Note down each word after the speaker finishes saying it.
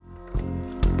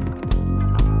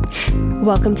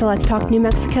Welcome to Let's Talk New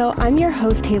Mexico. I'm your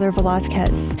host, Taylor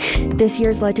Velazquez. This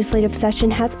year's legislative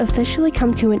session has officially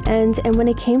come to an end, and when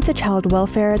it came to child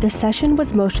welfare, the session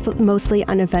was mostly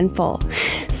uneventful.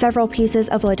 Several pieces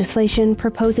of legislation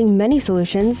proposing many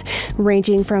solutions,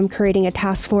 ranging from creating a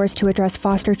task force to address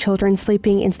foster children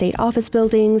sleeping in state office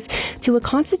buildings, to a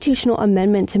constitutional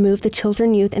amendment to move the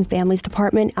Children, Youth, and Families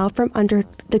Department out from under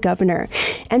the governor,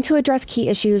 and to address key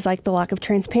issues like the lack of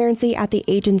transparency at the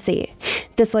agency.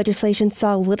 This legislation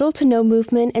saw little to no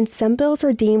movement, and some bills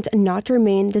were deemed not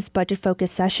germane this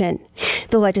budget-focused session.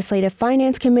 The Legislative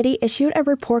Finance Committee issued a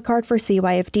report card for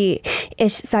CYFD,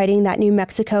 citing that New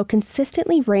Mexico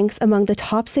consistently ranks among the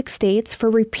top 6 states for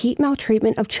repeat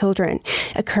maltreatment of children,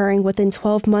 occurring within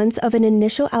 12 months of an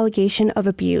initial allegation of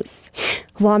abuse.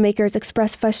 Lawmakers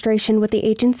expressed frustration with the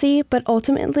agency, but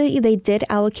ultimately they did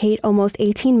allocate almost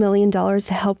 $18 million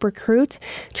to help recruit,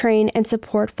 train, and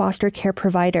support foster care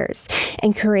providers,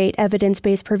 and create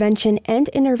evidence-based prevention and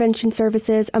intervention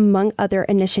services, among other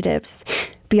initiatives.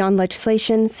 Beyond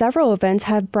legislation, several events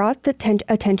have brought the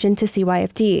attention to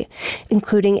CYFD,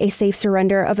 including a safe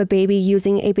surrender of a baby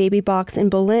using a baby box in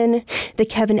Berlin, the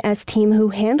Kevin S. team who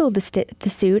handled the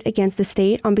suit against the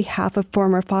state on behalf of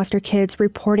former foster kids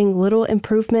reporting little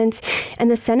improvement, and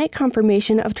the Senate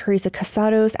confirmation of Teresa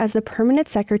Casados as the permanent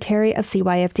secretary of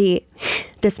CYFD.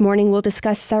 This morning, we'll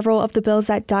discuss several of the bills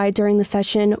that died during the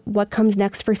session, what comes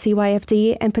next for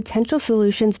CYFD, and potential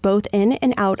solutions both in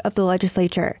and out of the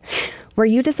legislature. Were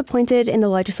you disappointed in the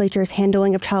legislature's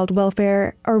handling of child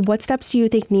welfare, or what steps do you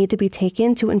think need to be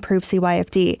taken to improve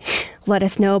CYFD? Let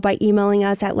us know by emailing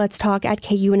us at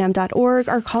letstalk@kunm.org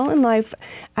or call in live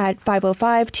at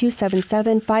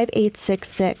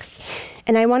 505-277-5866.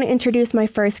 And I want to introduce my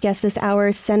first guest this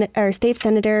hour, State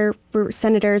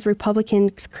Senators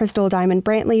Republican Crystal Diamond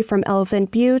Brantley from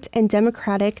Elephant Butte and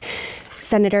Democratic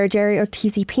Senator Jerry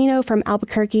Ortiz-Pino from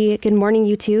Albuquerque. Good morning,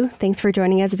 you two. Thanks for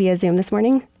joining us via Zoom this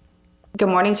morning. Good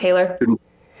morning, Taylor.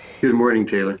 Good morning,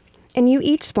 Taylor. And you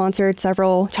each sponsored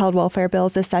several child welfare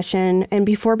bills this session. And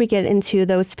before we get into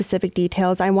those specific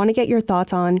details, I want to get your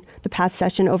thoughts on the past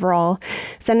session overall.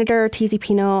 Senator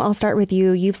Ortiz-Pino, I'll start with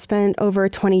you. You've spent over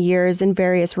 20 years in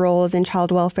various roles in child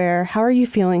welfare. How are you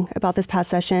feeling about this past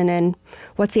session, and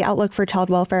what's the outlook for child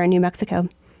welfare in New Mexico?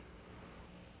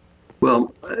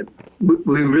 Well,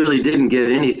 we really didn't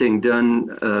get anything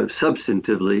done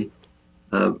substantively.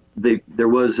 There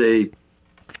was a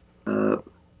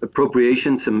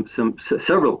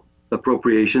several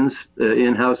appropriations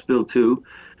in House Bill 2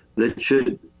 that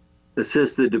should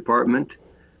assist the department.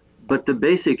 But the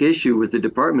basic issue with the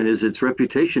department is its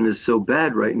reputation is so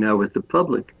bad right now with the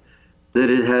public that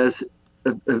it has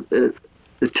a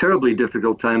terribly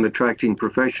difficult time attracting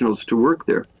professionals to work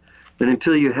there. And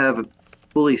until you have a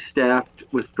fully staffed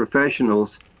with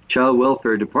professionals child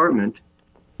welfare department,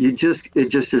 it just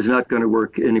is not going to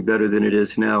work any better than it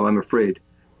is now, I'm afraid.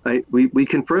 We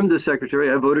confirmed the secretary.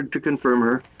 I voted to confirm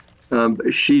her.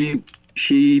 She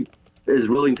is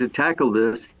willing to tackle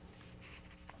this.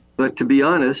 But to be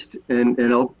honest,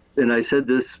 and I said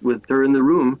this with her in the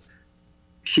room,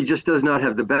 she just does not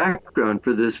have the background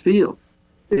for this field.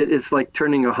 It's like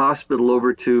turning a hospital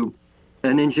over to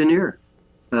an engineer.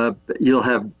 You'll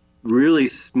have really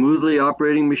smoothly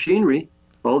operating machinery.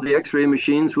 All the X-ray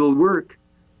machines will work,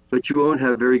 but you won't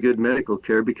have very good medical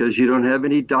care because you don't have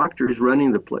any doctors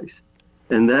running the place.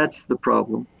 And that's the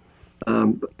problem.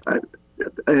 I've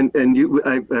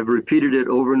repeated it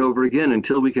over and over again,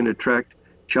 until we can attract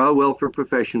child welfare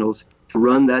professionals to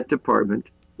run that department,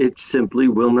 it simply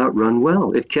will not run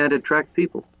well. It can't attract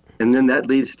people. And then that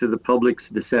leads to the public's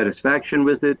dissatisfaction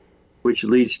with it, which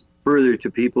leads further to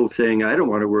people saying, I don't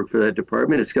want to work for that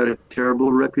department. It's got a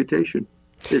terrible reputation.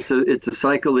 It's a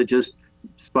cycle that just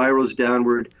spirals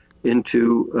downward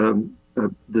into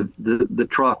the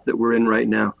trough that we're in right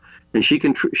now. And she's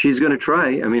going to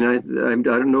try. I mean, I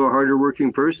don't know a harder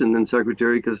working person than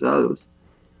Secretary Casados,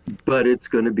 but it's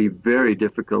going to be very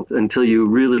difficult until you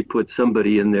really put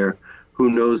somebody in there who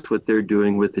knows what they're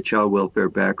doing with the child welfare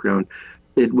background.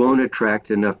 It won't attract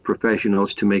enough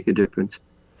professionals to make a difference.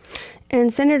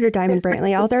 And Senator Diamond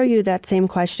Brantley, I'll throw you that same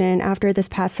question after this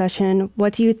past session.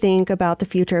 What do you think about the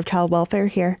future of child welfare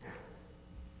here?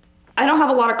 I don't have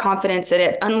a lot of confidence in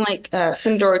it. Unlike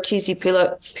Senator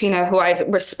Ortiz-Pino, who I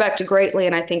respect greatly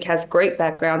and I think has great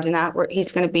background in that, where he's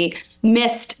going to be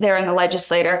missed there in the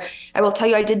legislature. I will tell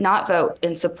you, I did not vote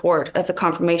in support of the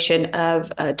confirmation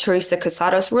of Teresa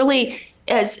Casados. Really,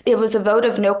 as it was a vote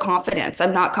of no confidence.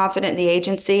 I'm not confident in the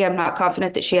agency. I'm not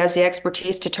confident that she has the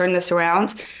expertise to turn this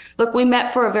around. Look, we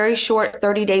met for a very short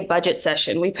 30-day budget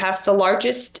session. We passed the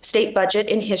largest state budget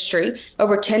in history,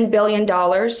 over $10 billion.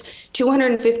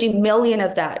 $250 million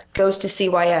of that goes to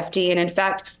CYFD. And in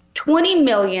fact, $20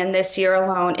 million this year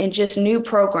alone in just new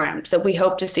programs that we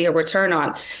hope to see a return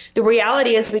on. The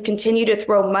reality is we continue to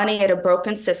throw money at a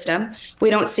broken system. We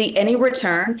don't see any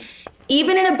return.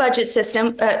 Even in a budget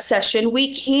session,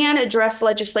 we can address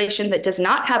legislation that does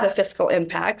not have a fiscal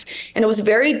impact. And it was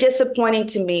very disappointing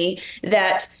to me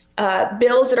that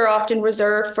bills that are often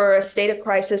reserved for a state of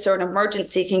crisis or an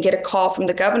emergency can get a call from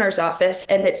the governor's office,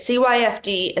 and that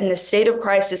CYFD in the state of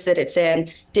crisis that it's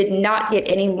in did not get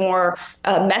any more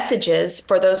messages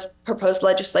for those proposed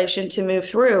legislation to move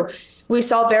through. We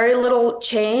saw very little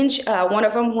change. One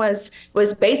of them was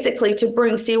basically to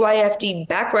bring CYFD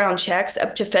background checks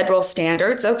up to federal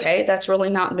standards. Okay, that's really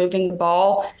not moving the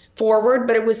ball forward,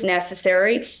 but it was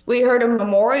necessary. We heard a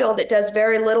memorial that does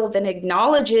very little, that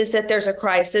acknowledges that there's a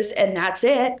crisis, and that's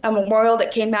it. A memorial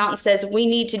that came out and says we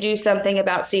need to do something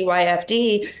about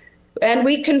CYFD. And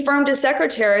we confirmed a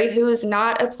secretary who is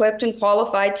not equipped and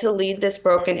qualified to lead this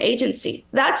broken agency.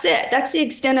 That's it. That's the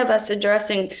extent of us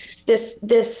addressing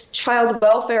this child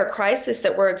welfare crisis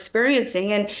that we're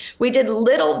experiencing. And we did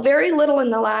very little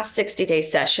in the last 60-day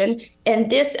session. In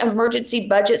this emergency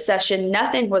budget session,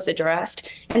 nothing was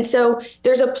addressed. And so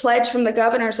there's a pledge from the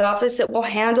governor's office that we'll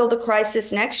handle the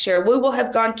crisis next year. We will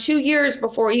have gone 2 years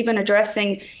before even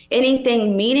addressing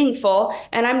anything meaningful.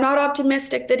 And I'm not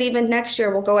optimistic that even next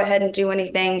year we'll go ahead and do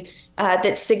anything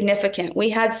that's significant. We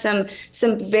had some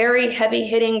very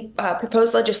heavy-hitting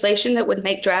proposed legislation that would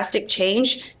make drastic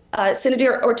change.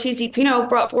 Senator Ortiz-Pino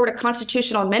brought forward a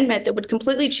constitutional amendment that would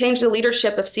completely change the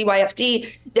leadership of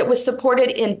CYFD, that was supported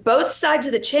in both sides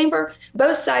of the chamber,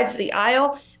 both sides of the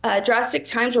aisle. Drastic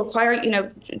times require,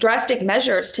 drastic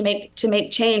measures to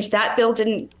make change. That bill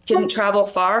didn't travel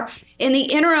far. In the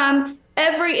interim,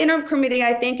 every interim committee,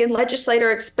 I think, and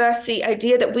legislator expressed the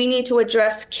idea that we need to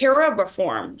address CARA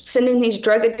reform. Sending these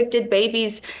drug-addicted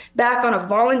babies back on a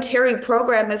voluntary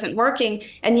program isn't working,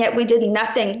 and yet we did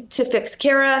nothing to fix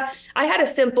CARA. I had a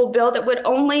simple bill that would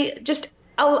only just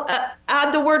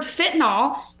add the word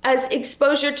fentanyl as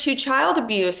exposure to child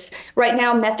abuse. Right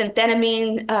now,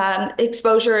 methamphetamine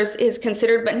exposure is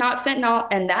considered, but not fentanyl,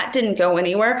 and that didn't go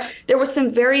anywhere. There were some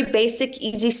very basic,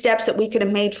 easy steps that we could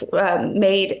have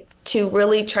made to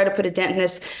really try to put a dent in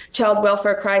this child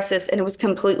welfare crisis, and it was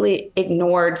completely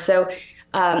ignored. So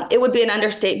it would be an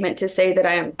understatement to say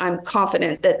that I'm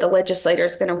confident that the legislator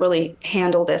is going to really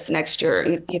handle this next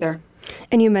year either.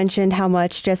 And you mentioned how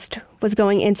much just was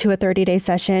going into a 30-day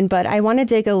session, but I want to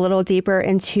dig a little deeper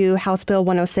into House Bill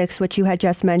 106, which you had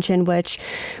just mentioned, which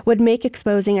would make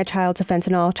exposing a child to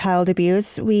fentanyl child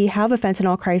abuse. We have a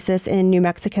fentanyl crisis in New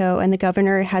Mexico, and the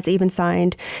governor has even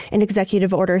signed an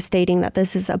executive order stating that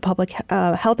this is a public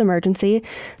health emergency.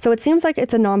 So it seems like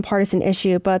it's a nonpartisan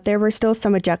issue, but there were still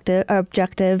some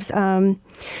objectives.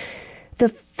 The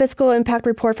fiscal impact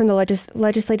report from the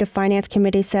Legislative Finance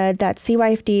Committee said that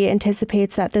CYFD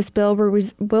anticipates that this bill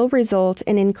will result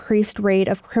in increased rate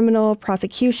of criminal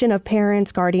prosecution of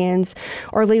parents, guardians,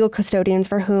 or legal custodians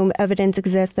for whom evidence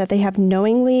exists that they have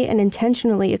knowingly and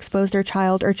intentionally exposed their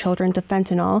child or children to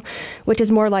fentanyl, which is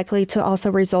more likely to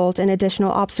also result in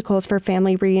additional obstacles for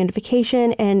family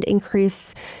reunification and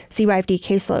increase CYFD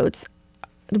caseloads.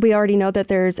 We already know that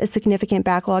there's a significant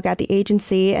backlog at the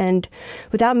agency, and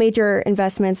without major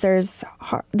investments,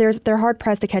 they're hard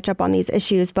pressed to catch up on these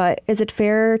issues. But is it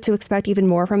fair to expect even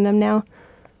more from them now?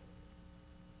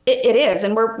 It is,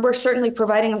 and we're certainly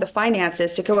providing them the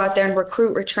finances to go out there and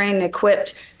recruit, retrain, and equip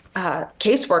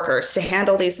caseworkers to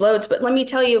handle these loads. But let me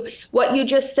tell you what you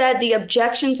just said, the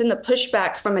objections and the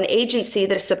pushback from an agency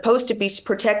that is supposed to be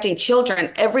protecting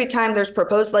children every time there's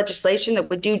proposed legislation that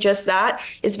would do just that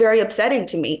is very upsetting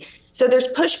to me. So there's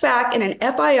pushback in an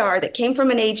FIR that came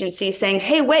from an agency saying,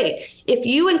 hey, wait, if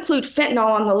you include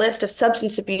fentanyl on the list of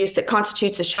substance abuse that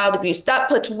constitutes as child abuse, that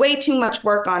puts way too much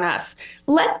work on us.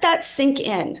 Let that sink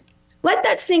in. Let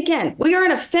that sink in. We are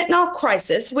in a fentanyl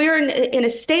crisis. We are in a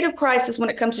state of crisis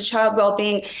when it comes to child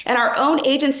well-being, and our own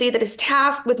agency that is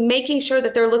tasked with making sure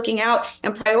that they're looking out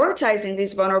and prioritizing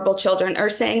these vulnerable children are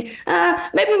saying,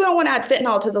 maybe we don't want to add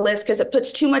fentanyl to the list because it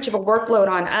puts too much of a workload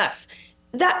on us.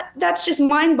 that's just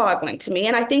mind-boggling to me.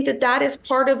 And I think that is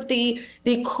part of the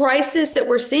crisis that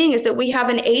we're seeing, is that we have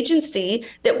an agency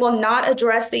that will not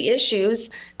address the issues.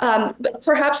 But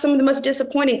perhaps some of the most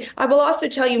disappointing. I will also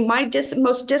tell you, my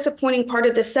most disappointing part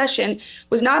of this session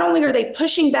was not only are they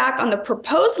pushing back on the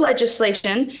proposed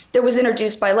legislation that was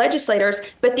introduced by legislators,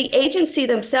 but the agency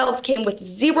themselves came with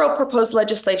zero proposed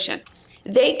legislation.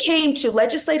 They came to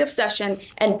legislative session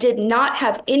and did not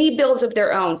have any bills of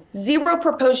their own, zero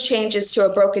proposed changes to a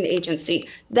broken agency.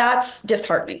 That's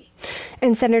disheartening.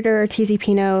 And Senator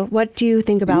Tizzi-Pino, what do you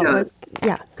think about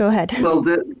go ahead. Well,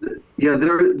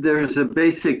 there's a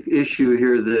basic issue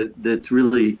here that's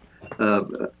really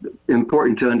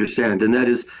important to understand, and that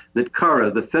is that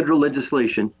CARA, the federal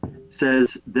legislation,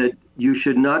 says that you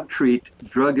should not treat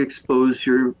drug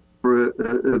exposure for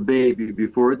a baby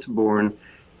before it's born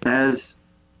as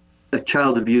a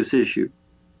child abuse issue.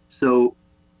 So,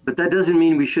 but that doesn't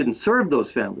mean we shouldn't serve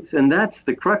those families, and that's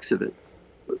the crux of it.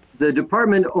 The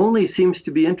department only seems to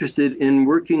be interested in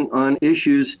working on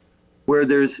issues where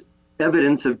there's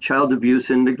evidence of child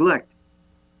abuse and neglect.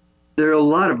 There are a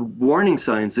lot of warning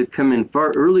signs that come in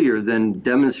far earlier than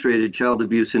demonstrated child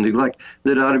abuse and neglect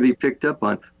that ought to be picked up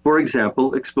on. For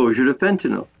example, exposure to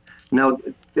fentanyl. Now,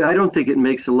 I don't think it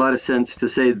makes a lot of sense to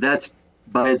say that's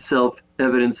by itself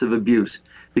evidence of abuse,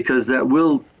 because that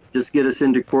will just get us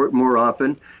into court more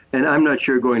often. And I'm not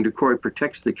sure going to court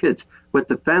protects the kids. What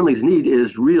the families need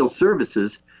is real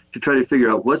services to try to figure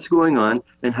out what's going on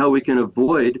and how we can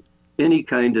avoid any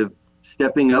kind of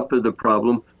stepping up of the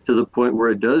problem to the point where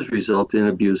it does result in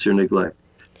abuse or neglect.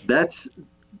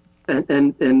 And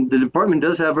the department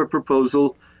does have a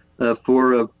proposal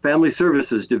for a family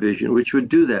services division, which would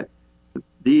do that.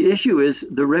 The issue is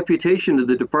the reputation of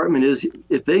the department is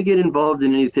if they get involved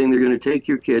in anything, they're going to take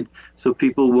your kid, so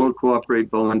people won't cooperate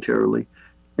voluntarily.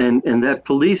 And that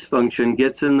police function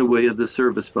gets in the way of the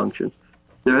service function.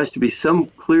 There has to be some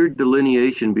clear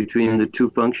delineation between the two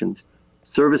functions.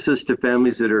 Services to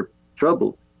families that are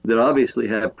troubled, that obviously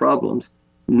have problems,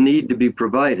 need to be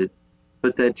provided,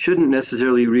 but that shouldn't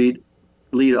necessarily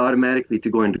lead automatically to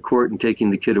going to court and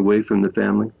taking the kid away from the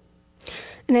family.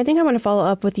 And I think I want to follow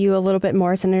up with you a little bit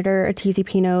more, Senator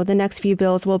Tizzi-Pino. The next few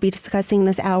bills we'll be discussing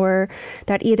this hour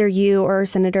that either you or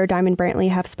Senator Diamond Brantley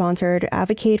have sponsored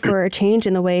advocate for a change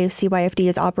in the way CYFD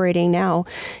is operating now.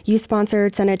 You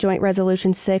sponsored Senate Joint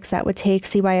Resolution 6 that would take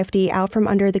CYFD out from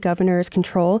under the governor's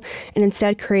control and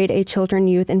instead create a Children,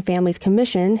 Youth, and Families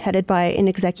Commission headed by an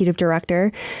executive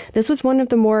director. This was one of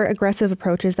the more aggressive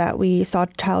approaches that we saw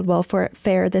to child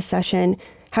welfare this session.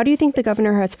 How do you think the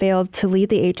governor has failed to lead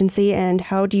the agency, and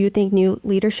how do you think new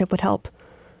leadership would help?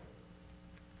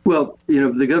 Well,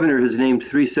 the governor has named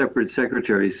 3 separate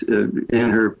secretaries in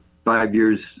her 5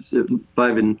 years,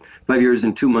 5 years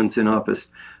and 2 months in office.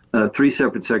 3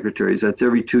 separate secretaries. That's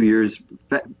every 2 years.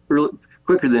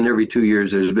 Quicker than every 2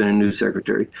 years, there's been a new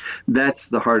secretary. That's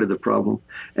the heart of the problem.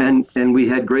 And we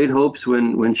had great hopes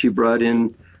when she brought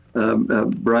in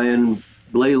Brian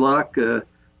Blaylock.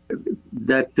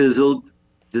 That fizzled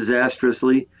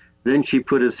disastrously. Then she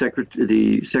put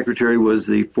the secretary was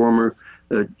the former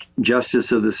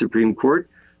justice of the Supreme Court.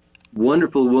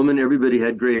 Wonderful woman. Everybody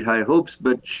had great high hopes,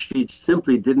 but she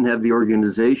simply didn't have the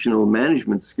organizational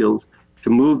management skills to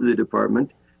move the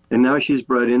department. And now she's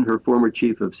brought in her former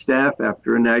chief of staff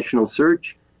after a national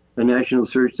search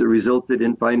that resulted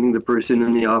in finding the person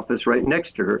in the office right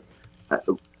next to her.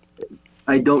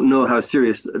 I don't know how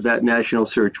serious that national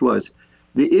search was.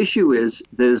 The issue is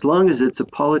that as long as it's a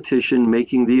politician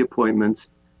making the appointments,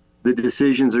 the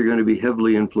decisions are going to be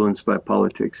heavily influenced by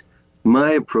politics.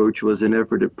 My approach was an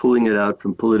effort at pulling it out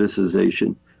from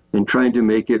politicization and trying to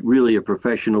make it really a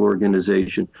professional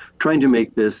organization, trying to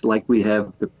make this like we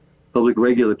have the Public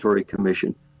Regulatory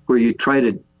Commission, where you try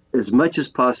to, as much as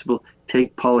possible,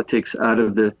 take politics out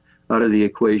of the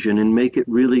equation and make it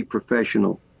really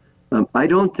professional. I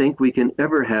don't think we can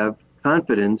ever have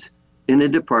confidence in a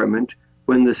department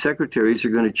when the secretaries are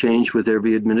going to change with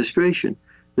every administration.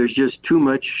 There's just too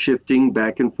much shifting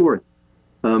back and forth.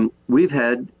 We've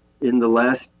had in the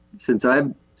last, since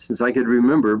I could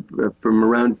remember, from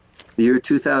around the year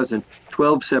 2000,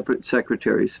 12 separate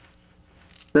secretaries.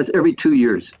 That's every 2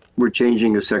 years we're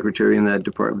changing a secretary in that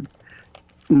department.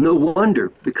 No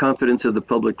wonder the confidence of the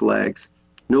public lags.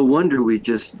 No wonder we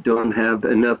just don't have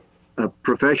enough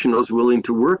professionals willing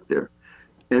to work there.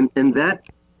 And that,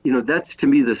 that's to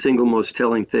me the single most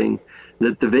telling thing,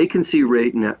 that the vacancy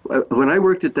rate now, when I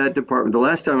worked at that department, the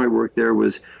last time I worked there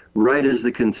was right as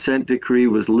the consent decree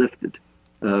was lifted.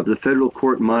 The federal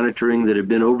court monitoring that had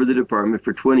been over the department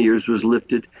for 20 years was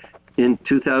lifted in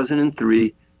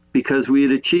 2003 because we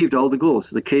had achieved all the goals.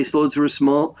 The caseloads were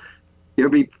small.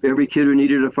 Every kid who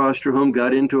needed a foster home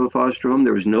got into a foster home.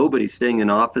 There was nobody staying in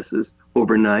offices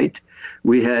overnight.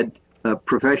 We had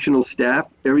professional staff.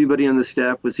 Everybody on the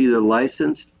staff was either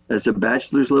licensed as a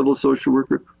bachelor's level social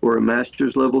worker or a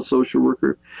master's level social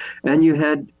worker. And you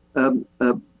had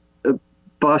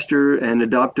foster and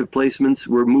adoptive placements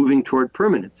were moving toward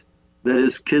permanence. That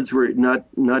is, kids were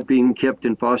not being kept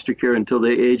in foster care until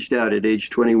they aged out at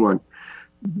age 21.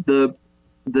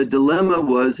 The dilemma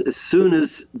was, as soon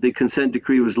as the consent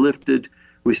decree was lifted,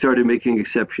 we started making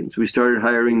exceptions. We started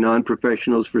hiring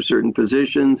non-professionals for certain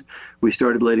positions. We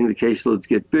started letting the caseloads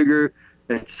get bigger.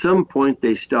 At some point,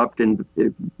 they stopped in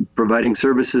providing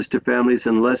services to families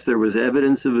unless there was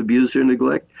evidence of abuse or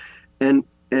neglect. And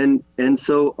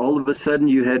so all of a sudden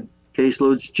you had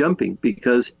caseloads jumping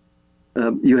because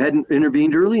you hadn't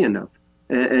intervened early enough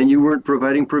and you weren't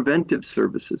providing preventive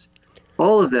services.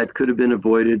 All of that could have been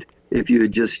avoided if you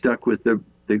had just stuck with the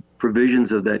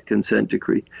provisions of that consent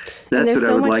decree. That's and there's what so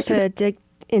I would much like to dig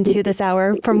into this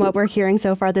hour from what we're hearing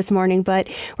so far this morning, but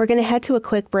we're going to head to a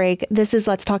quick break. This is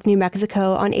Let's Talk New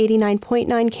Mexico on 89.9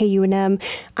 KUNM.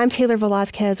 I'm Taylor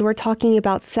Velazquez. We're talking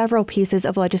about several pieces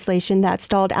of legislation that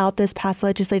stalled out this past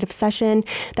legislative session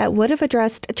that would have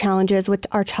addressed challenges with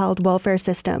our child welfare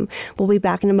system. We'll be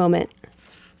back in a moment.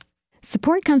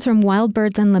 Support comes from Wild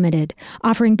Birds Unlimited,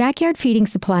 offering backyard feeding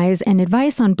supplies and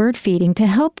advice on bird feeding to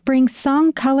help bring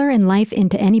song, color, and life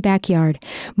into any backyard.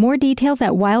 More details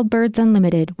at Wild Birds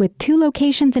Unlimited, with 2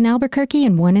 locations in Albuquerque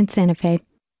and 1 in Santa Fe.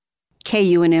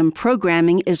 KUNM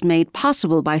programming is made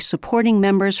possible by supporting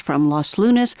members from Los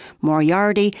Lunas,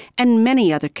 Moriarty, and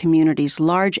many other communities,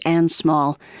 large and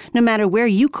small. No matter where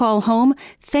you call home,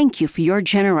 thank you for your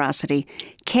generosity.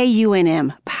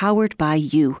 KUNM, powered by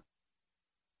you.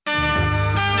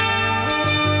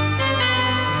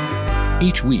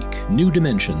 Each week, New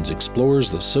Dimensions explores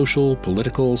the social,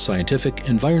 political, scientific,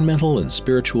 environmental, and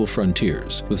spiritual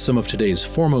frontiers with some of today's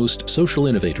foremost social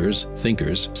innovators,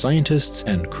 thinkers, scientists,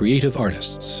 and creative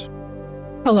artists.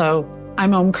 Hello,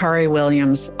 I'm Omkari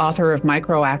Williams, author of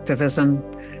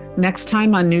Microactivism. Next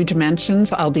time on New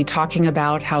Dimensions, I'll be talking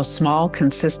about how small,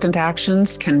 consistent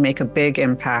actions can make a big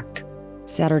impact.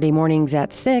 Saturday mornings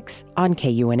at 6 on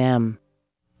KUNM.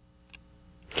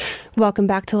 Welcome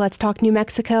back to Let's Talk New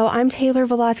Mexico. I'm Taylor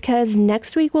Velazquez.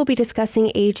 Next week, we'll be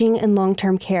discussing aging and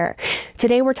long-term care.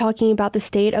 Today, we're talking about the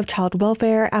state of child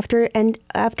welfare after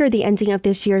the ending of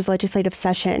this year's legislative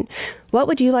session. What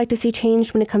would you like to see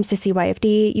changed when it comes to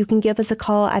CYFD? You can give us a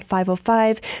call at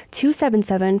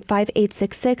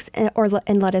 505-277-5866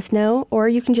 and let us know, or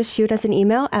you can just shoot us an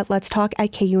email at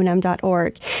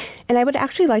letstalk@kunm.org. And I would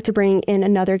actually like to bring in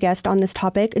another guest on this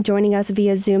topic. Joining us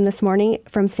via Zoom this morning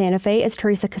from Santa Fe is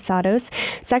Teresa Casados,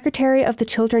 Secretary of the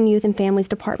Children, Youth, and Families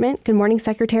Department. Good morning,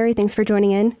 Secretary. Thanks for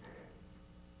joining in.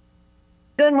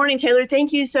 Good morning, Taylor.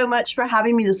 Thank you so much for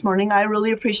having me this morning. I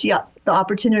really appreciate the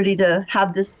opportunity to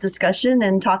have this discussion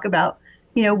and talk about,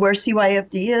 where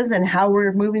CYFD is and how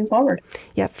we're moving forward.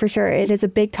 Yeah, for sure. It is a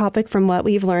big topic from what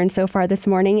we've learned so far this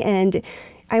morning. And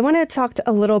I want to talk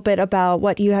a little bit about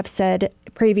what you have said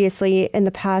previously in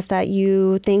the past, that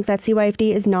you think that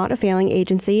CYFD is not a failing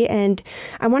agency. And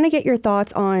I want to get your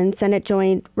thoughts on Senate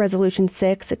Joint Resolution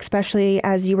 6, especially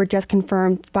as you were just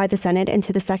confirmed by the Senate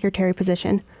into the secretary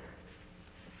position.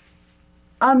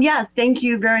 Yeah, thank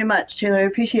you very much, Taylor. I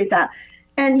appreciate that.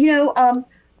 And,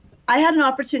 I had an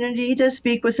opportunity to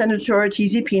speak with Senator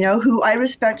Ortiz-Pino, who I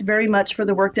respect very much for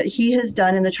the work that he has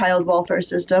done in the child welfare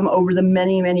system over the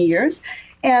many, many years.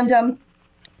 And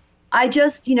I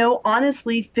just,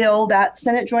 honestly feel that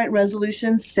Senate Joint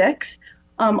Resolution 6,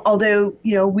 although,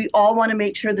 we all want to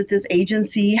make sure that this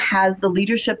agency has the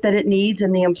leadership that it needs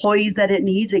and the employees that it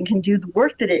needs and can do the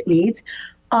work that it needs.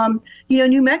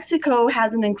 New Mexico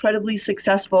has an incredibly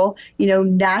successful,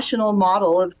 national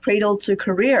model of cradle to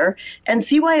career, and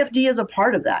CYFD is a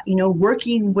part of that,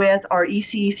 working with our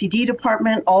ECECD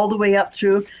department all the way up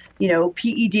through,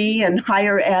 PED and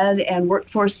higher ed and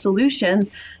workforce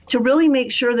solutions to really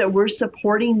make sure that we're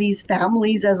supporting these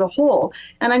families as a whole.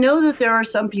 And I know that there are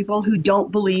some people who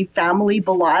don't believe family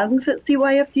belongs at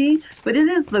CYFD, but it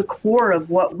is the core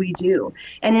of what we do.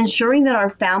 And ensuring that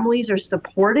our families are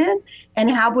supported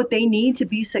and have what they need to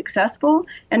be successful.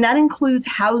 And that includes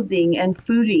housing and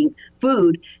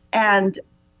food and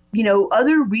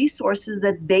other resources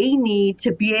that they need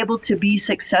to be able to be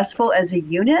successful as a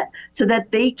unit so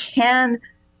that they can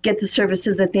get the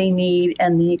services that they need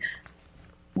and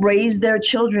raise their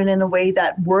children in a way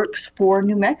that works for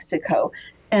New Mexico.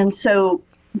 And so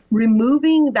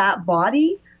removing that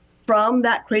body from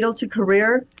that cradle to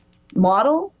career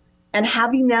model and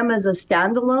having them as a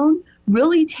standalone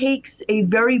really takes a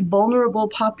very vulnerable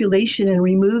population and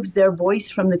removes their voice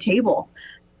from the table.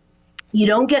 You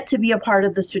don't get to be a part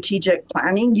of the strategic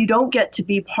planning. You don't get to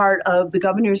be part of the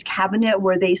governor's cabinet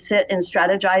where they sit and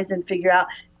strategize and figure out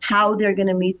how they're going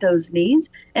to meet those needs.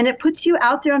 And it puts you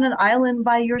out there on an island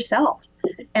by yourself.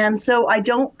 And so I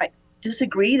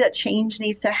disagree that change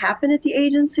needs to happen at the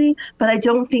agency, but I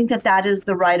don't think that that is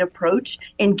the right approach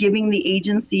in giving the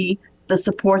agency the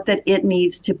support that it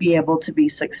needs to be able to be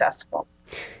successful.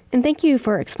 And thank you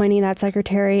for explaining that,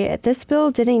 Secretary. This bill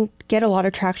didn't get a lot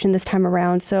of traction this time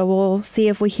around, so we'll see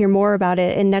if we hear more about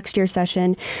it in next year's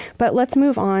session. But let's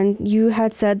move on. You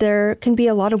had said there can be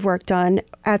a lot of work done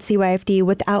at CYFD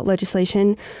without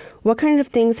legislation. What kind of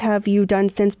things have you done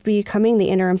since becoming the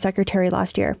interim secretary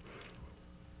last year?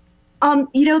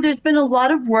 There's been a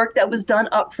lot of work that was done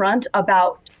up front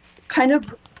about kind of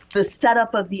the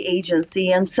setup of the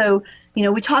agency. And so,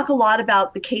 we talk a lot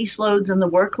about the caseloads and the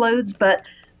workloads, but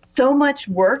so much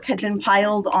work had been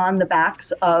piled on the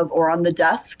backs of, or on the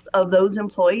desks of those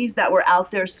employees that were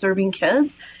out there serving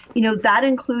kids. That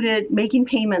included making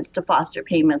payments to foster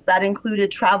payments. That included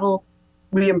travel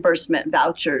reimbursement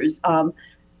vouchers.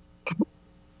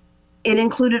 It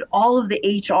included all of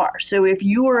the HR. So if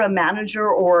you were a manager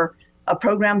or a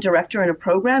program director in a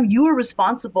program, you were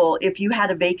responsible if you had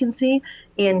a vacancy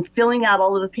in filling out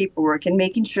all of the paperwork and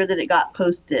making sure that it got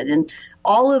posted. And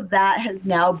all of that has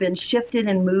now been shifted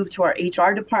and moved to our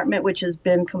HR department, which has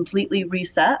been completely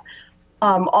reset.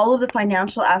 All of the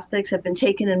financial aspects have been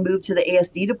taken and moved to the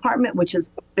ASD department, which has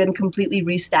been completely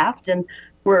restaffed, and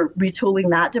we're retooling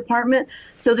that department.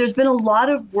 So there's been a lot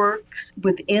of work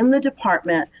within the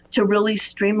department to really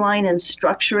streamline and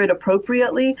structure it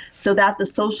appropriately so that the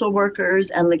social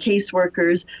workers and the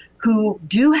caseworkers who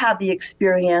do have the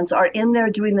experience are in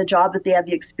there doing the job that they have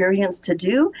the experience to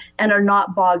do and are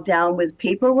not bogged down with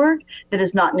paperwork that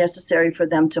is not necessary for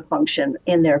them to function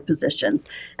in their positions.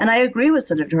 And I agree with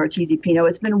Senator Ortiz-Pino.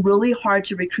 It's been really hard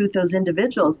to recruit those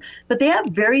individuals, but they have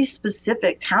very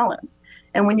specific talents.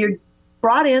 And when you're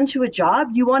brought into a job,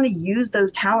 you want to use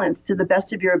those talents to the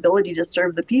best of your ability to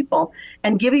serve the people.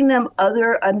 And giving them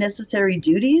other unnecessary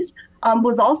duties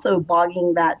was also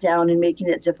bogging that down and making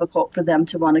it difficult for them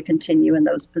to want to continue in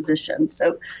those positions.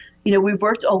 So, we've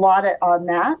worked a lot on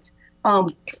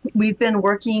that. We've been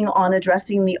working on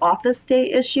addressing the office day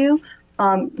issue.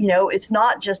 It's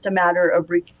not just a matter of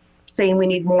saying we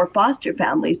need more foster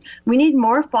families. We need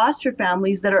more foster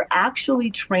families that are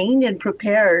actually trained and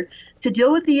prepared to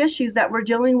deal with the issues that we're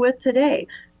dealing with today.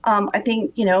 I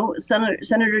think,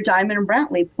 Senator Diamond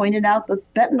Brantley pointed out the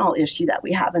fentanyl issue that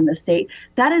we have in the state.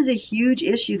 That is a huge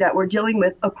issue that we're dealing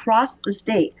with across the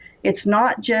state. It's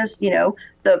not just,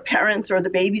 the parents or the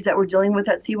babies that we're dealing with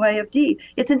at CYFD.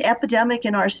 It's an epidemic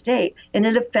in our state, and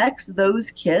it affects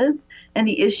those kids, and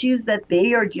the issues that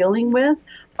they are dealing with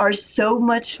are so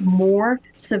much more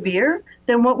severe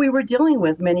than what we were dealing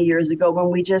with many years ago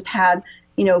when we just had,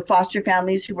 foster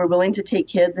families who were willing to take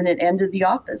kids and it ended the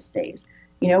office days.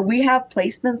 We have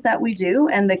placements that we do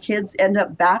and the kids end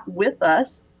up back with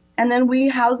us and then we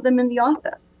house them in the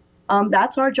office.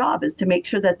 That's our job, is to make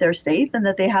sure that they're safe and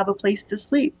that they have a place to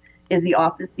sleep. Is the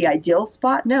office the ideal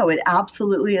spot? No, it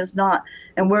absolutely is not.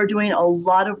 And we're doing a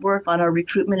lot of work on our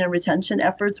recruitment and retention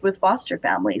efforts with foster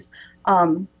families.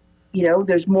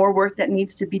 There's more work that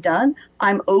needs to be done.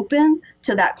 I'm open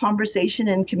to that conversation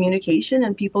and communication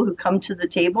and people who come to the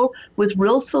table with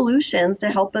real solutions to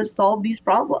help us solve these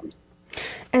problems.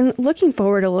 And looking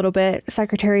forward a little bit,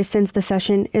 Secretary, since the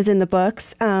session is in the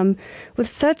books, with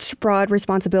such broad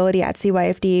responsibility at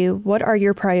CYFD, what are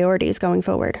your priorities going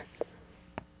forward?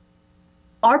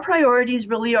 Our priorities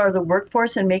really are the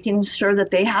workforce and making sure that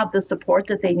they have the support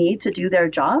that they need to do their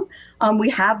job.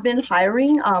 We have been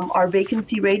hiring. Our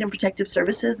vacancy rate in protective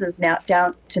services is now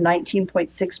down to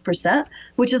 19.6%,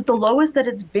 which is the lowest that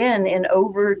it's been in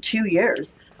over 2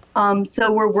 years.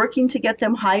 So we're working to get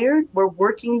them hired. We're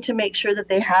working to make sure that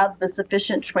they have the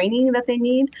sufficient training that they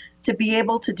need to be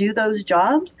able to do those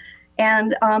jobs.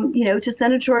 And, to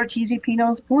Senator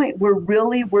Ortiz-Pino's point, we're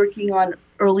really working on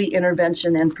early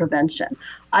intervention and prevention.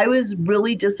 I was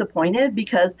really disappointed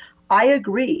because I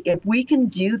agree, if we can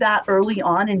do that early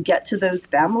on and get to those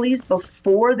families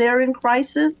before they're in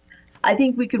crisis, I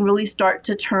think we can really start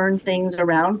to turn things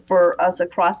around for us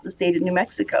across the state of New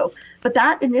Mexico. But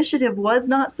that initiative was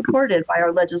not supported by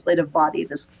our legislative body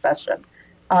this session.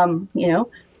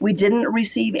 We didn't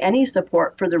receive any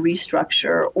support for the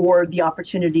restructure or the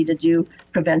opportunity to do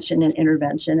prevention and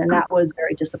intervention, and that was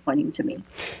very disappointing to me.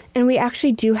 And we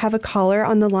actually do have a caller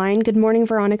on the line. Good morning,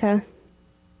 Veronica.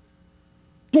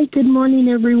 Hey, good morning,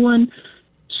 everyone.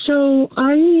 So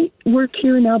I work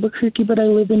here in Albuquerque, but I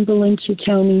live in Valencia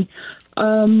County.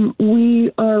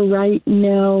 We are right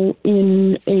now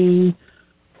in a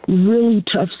really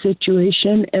tough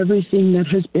situation. Everything that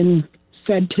has been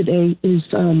said today is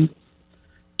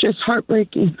just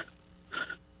heartbreaking.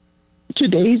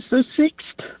 Today's the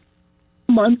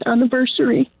 6th-month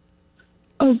anniversary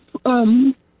of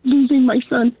losing my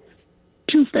son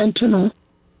to fentanyl.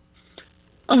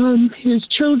 His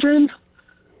children,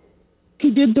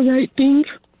 he did the right thing.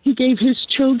 He gave his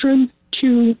children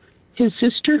to his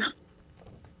sister.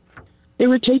 They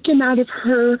were taken out of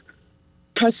her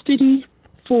custody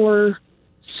for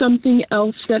something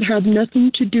else that had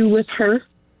nothing to do with her.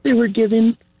 They were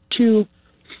given to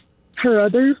her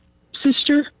other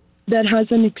sister that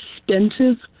has an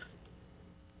extensive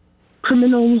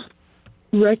criminal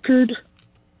record.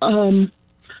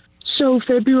 So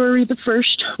February the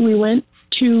 1st, we went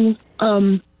to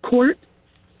court,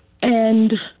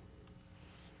 and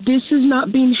this is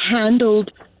not being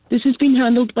handled. This is being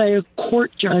handled by a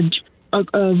court judge,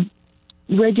 a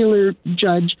regular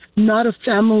judge, not a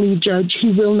family judge.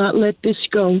 He will not let this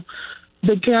go.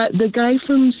 The guy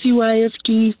from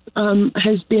CYFD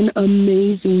has been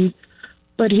amazing,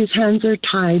 but his hands are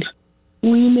tied.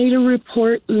 We made a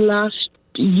report last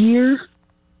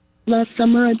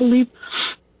summer, I believe,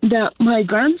 that my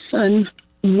grandson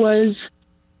was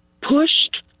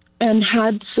pushed and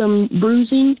had some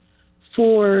bruising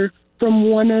from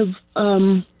one of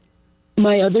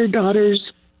my other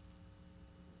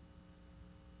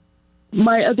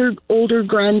older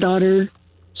granddaughter's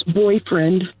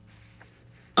boyfriend.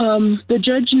 The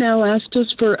judge now asked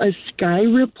us for a sky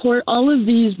report. All of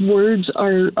these words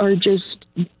are just,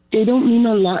 they don't mean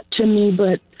a lot to me,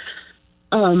 but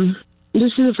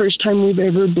this is the first time we've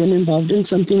ever been involved in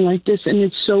something like this, and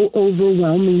it's so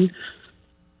overwhelming.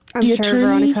 I'm sure,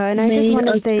 Veronica, and I just want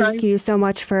to thank you so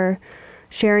much for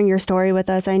sharing your story with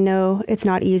us. I know it's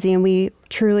not easy, and we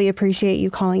truly appreciate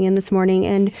you calling in this morning.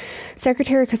 And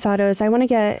Secretary Casados, I want to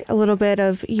get a little bit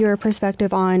of your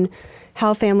perspective on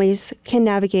how families can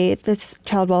navigate this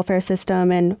child welfare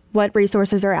system and what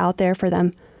resources are out there for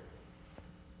them.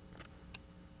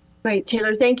 Right,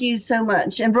 Taylor, thank you so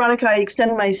much. And Veronica, I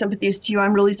extend my sympathies to you.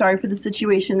 I'm really sorry for the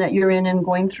situation that you're in and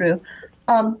going through.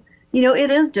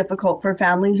 It is difficult for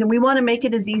families, and we want to make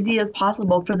it as easy as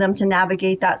possible for them to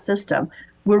navigate that system.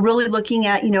 We're really looking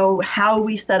at, how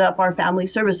we set up our family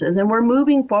services, and we're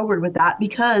moving forward with that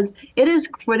because it is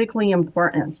critically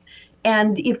important.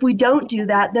 And if we don't do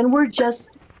that, then we're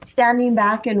just standing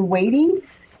back and waiting.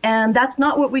 And that's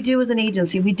not what we do as an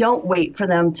agency. We don't wait for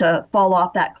them to fall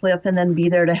off that cliff and then be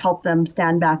there to help them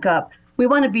stand back up. We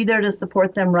want to be there to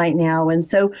support them right now. And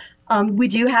so we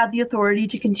do have the authority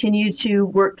to continue to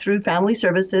work through family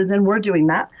services, and we're doing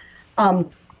that.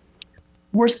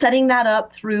 We're setting that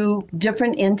up through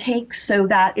different intakes so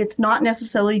that it's not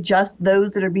necessarily just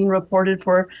those that are being reported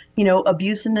for,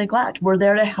 abuse and neglect. We're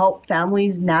there to help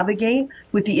families navigate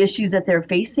with the issues that they're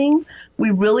facing.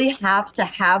 We really have to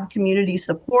have community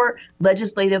support,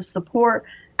 legislative support,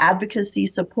 advocacy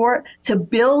support to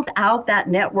build out that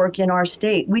network in our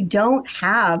state. We don't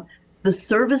have the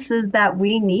services that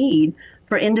we need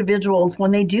for individuals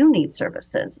when they do need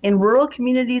services. In rural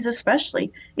communities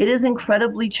especially, it is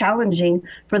incredibly challenging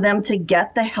for them to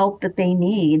get the help that they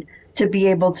need to be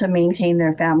able to maintain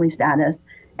their family status.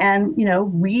 And,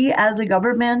 we as a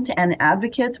government and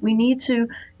advocates, we need to,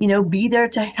 be there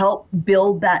to help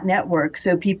build that network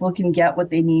so people can get what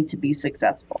they need to be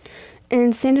successful.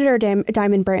 And Senator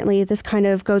Diamond Brantley, this kind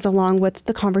of goes along with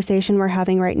the conversation we're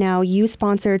having right now. You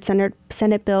sponsored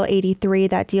Senate Bill 83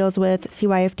 that deals with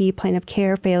CYFD plan of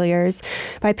care failures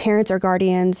by parents or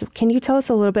guardians. Can you tell us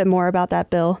a little bit more about that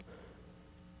bill?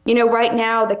 Right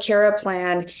now, the CARA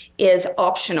plan is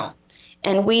optional.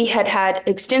 And we had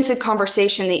extensive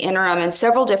conversation in the interim and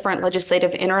several different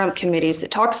legislative interim committees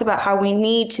that talks about how we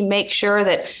need to make sure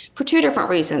that, for two different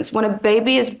reasons, when a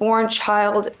baby is born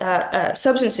child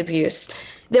substance abuse,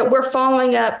 that we're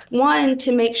following up, one,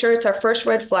 to make sure it's our first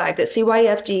red flag, that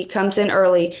CYFD comes in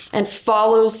early and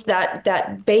follows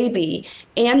that baby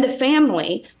and the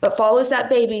family, but follows that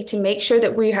baby to make sure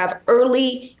that we have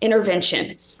early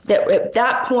intervention. That at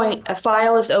that point, a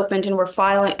file is opened and we're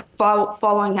following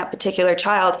that particular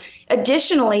child.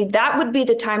 Additionally, that would be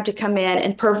the time to come in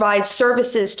and provide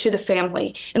services to the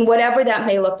family. And whatever that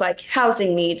may look like,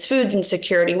 housing needs, foods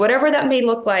insecurity, whatever that may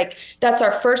look like, that's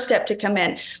our first step to come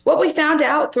in. What we found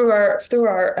out through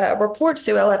our reports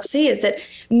through LFC is that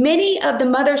many of the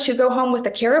mothers who go home with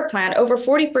a CARA plan, over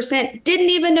 40%, didn't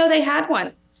even know they had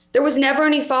one. There was never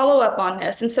any follow-up on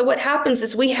this. And so what happens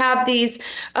is we have these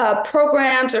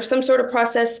programs or some sort of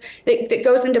process that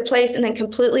goes into place and then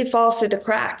completely falls through the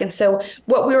crack. And so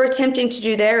what we were attempting to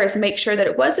do there is make sure that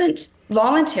it wasn't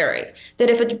voluntary, that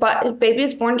if a baby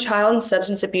is born child in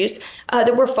substance abuse,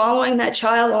 that we're following that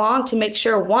child along to make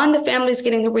sure, one, the family is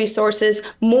getting the resources,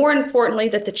 more importantly,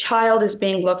 that the child is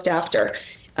being looked after.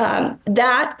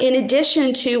 That, in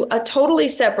addition to a totally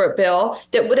separate bill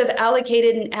that would have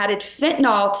allocated and added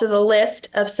fentanyl to the list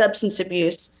of substance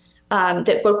abuse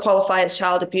that would qualify as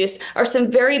child abuse, are some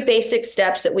very basic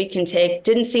steps that we can take.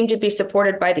 Didn't seem to be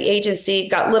supported by the agency,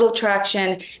 got little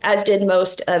traction, as did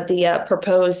most of the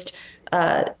proposed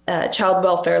child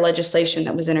welfare legislation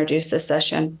that was introduced this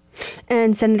session.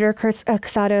 And Senator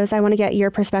Casados, I want to get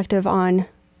your perspective on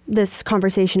this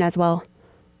conversation as well.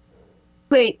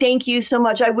 Great, thank you so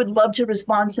much. I would love to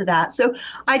respond to that. So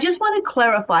I just want to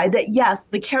clarify that yes,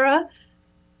 the CARA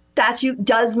statute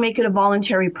does make it a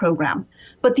voluntary program,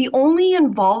 but the only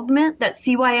involvement that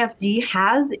CYFD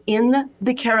has in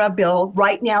the CARA bill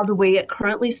right now, the way it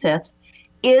currently sits,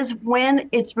 is when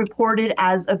it's reported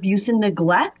as abuse and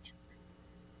neglect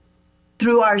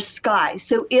through our SCI.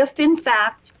 So if in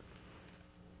fact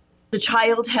the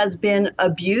child has been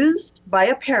abused by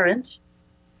a parent,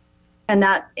 and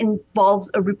that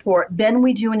involves a report, then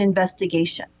we do an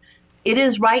investigation. It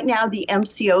is right now the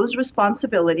MCO's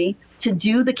responsibility to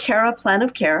do the CARA plan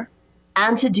of care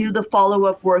and to do the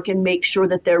follow-up work and make sure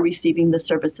that they're receiving the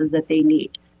services that they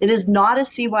need. It is not a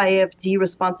CYFD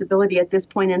responsibility at this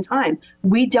point in time.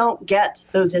 We don't get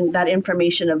that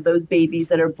information of those babies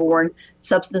that are born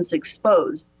substance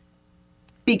exposed,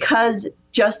 because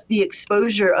just the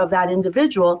exposure of that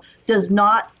individual does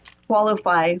not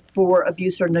qualify for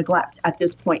abuse or neglect at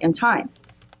this point in time.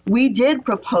 We did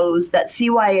propose that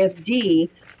CYFD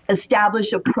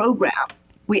establish a program.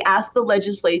 We asked the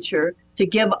legislature to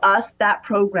give us that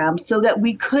program so that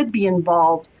we could be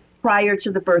involved prior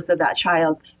to the birth of that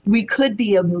child. We could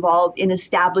be involved in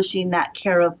establishing that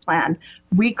CARA plan.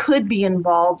 We could be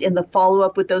involved in the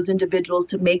follow-up with those individuals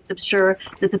to make sure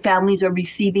that the families are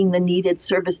receiving the needed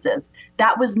services.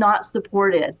 That was not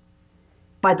supported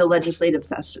by the legislative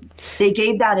session. They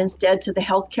gave that instead to the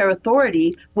Healthcare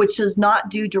Authority, which does not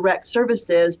do direct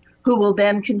services, who will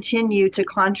then continue to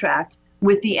contract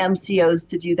with the MCOs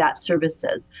to do that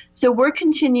services. So we're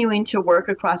continuing to work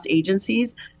across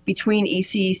agencies between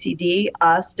ECECD,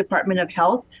 us, Department of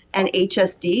Health, and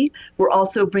HSD. We're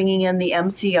also bringing in the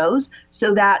MCOs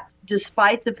so that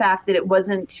despite the fact that it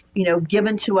wasn't,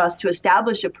 given to us to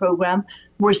establish a program,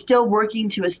 we're still working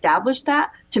to establish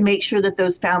that, to make sure that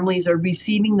those families are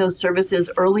receiving those services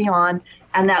early on,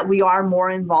 and that we are more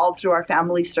involved through our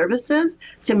family services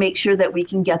to make sure that we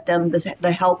can get them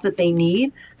the help that they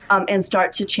need, and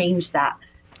start to change that.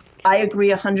 I agree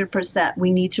 100%.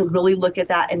 We need to really look at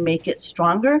that and make it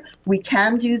stronger. We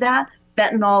can do that.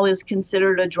 Fentanyl is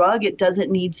considered a drug. It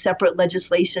doesn't need separate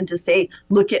legislation to say,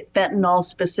 look at fentanyl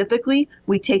specifically.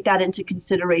 We take that into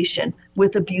consideration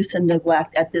with abuse and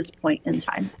neglect at this point in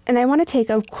time. And I want to take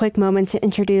a quick moment to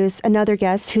introduce another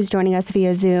guest who's joining us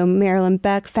via Zoom, Marilyn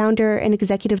Beck, founder and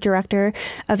executive director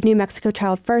of New Mexico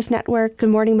Child First Network. Good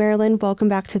morning, Marilyn. Welcome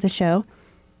back to the show.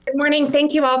 Good morning.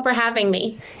 Thank you all for having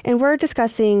me. And we're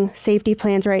discussing safety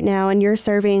plans right now, and you're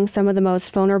serving some of the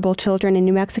most vulnerable children in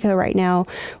New Mexico right now.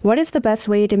 What is the best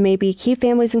way to maybe keep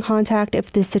families in contact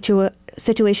if the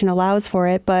situation allows for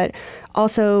it, but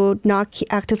also not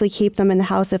actively keep them in the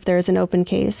house if there's an open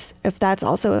case, if that's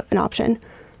also an option?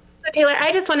 So Taylor,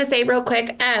 I just want to say real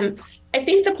quick, I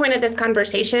think the point of this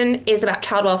conversation is about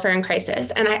child welfare in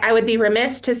crisis. And I would be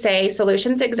remiss to say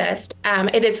solutions exist.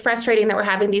 It is frustrating that we're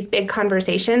having these big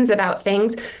conversations about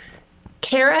things.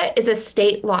 CARA is a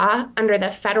state law under the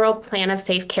Federal Plan of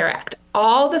Safe Care Act.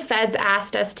 All the feds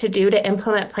asked us to do to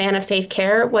implement Plan of Safe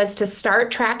Care was to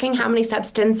start tracking how many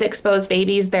substance exposed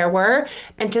babies there were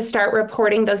and to start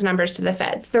reporting those numbers to the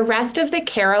feds. The rest of the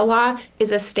CARA law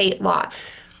is a state law.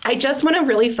 I just want to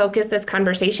really focus this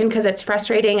conversation because it's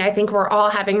frustrating. I think we're all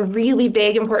having really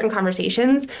big, important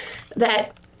conversations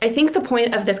that I think the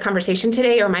point of this conversation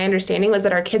today, or my understanding, was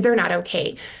that our kids are not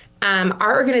okay.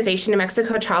 Our organization, New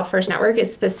Mexico Child First Network,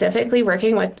 is specifically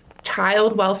working with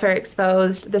child welfare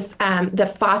exposed,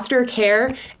 the foster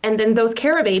care, and then those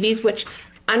CARA babies, which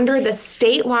under the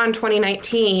state law in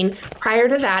 2019, prior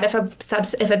to that,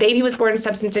 if a baby was born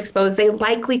substance exposed, they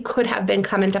likely could have been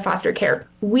come into foster care.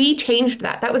 We changed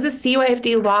that. That was a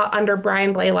CYFD law under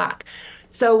Brian Blaylock.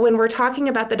 So when we're talking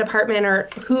about the department or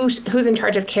who's in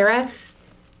charge of CARA,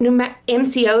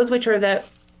 MCOs, which are the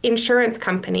insurance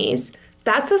companies,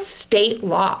 that's a state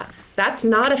law. That's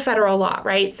not a federal law,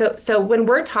 right? So when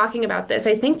we're talking about this,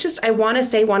 I think I want to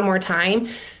say one more time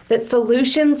that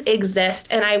solutions exist.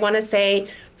 And I want to say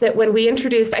that when we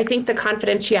introduce, I think the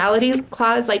confidentiality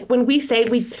clause, like when we say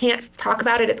we can't talk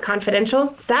about it, it's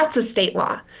confidential, that's a state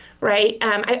law, right?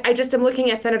 I just am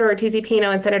looking at Senator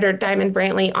Ortiz-Pino and Senator Diamond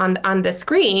Brantley on the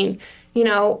screen.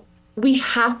 We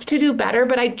have to do better,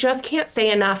 but I just can't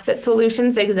say enough that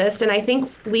solutions exist. And I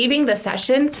think leaving the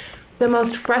session, the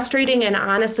most frustrating and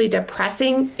honestly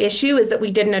depressing issue is that we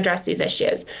didn't address these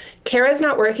issues. CARA is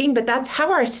not working, but that's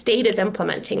how our state is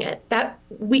implementing it.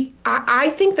 I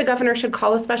think the governor should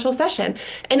call a special session.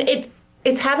 And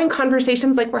it's having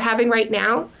conversations like we're having right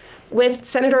now with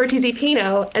Senator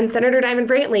Ortiz-Pino and Senator Diamond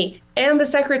Brantley and the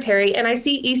secretary. And I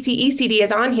see ECECD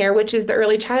is on here, which is the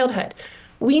early childhood.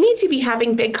 We need to be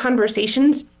having big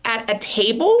conversations at a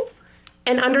table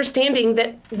and understanding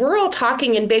that we're all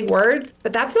talking in big words,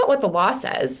 but that's not what the law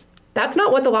says. That's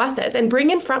not what the law says. And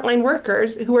bring in frontline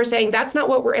workers who are saying that's not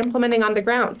what we're implementing on the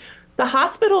ground. The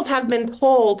hospitals have been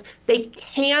told they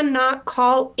cannot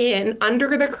call in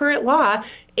under the current law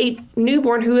a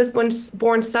newborn who has been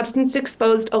born substance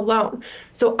exposed alone.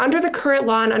 So under the current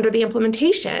law and under the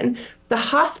implementation, the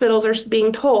hospitals are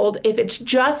being told if it's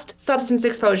just substance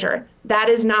exposure, that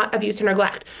is not abuse or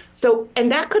neglect. So,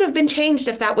 and that could have been changed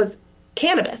if that was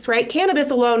cannabis, right?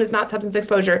 Cannabis alone is not substance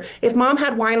exposure. If mom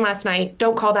had wine last night,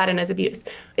 don't call that in as abuse.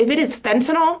 If it is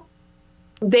fentanyl,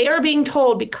 they are being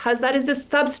told because that is a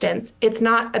substance, it's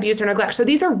not abuse or neglect. So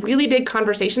these are really big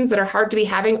conversations that are hard to be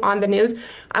having on the news.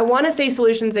 I want to say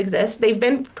solutions exist. They've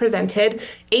been presented.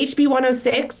 HB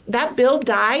 106, that bill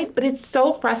died, but it's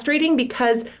so frustrating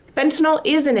because fentanyl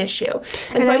is an issue.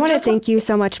 And so I want to thank you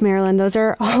so much, Marilyn. Those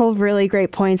are all really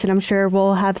great points, and I'm sure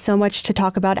we'll have so much to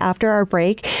talk about after our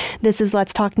break. This is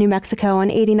Let's Talk New Mexico on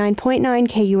 89.9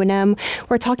 KUNM.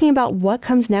 We're talking about what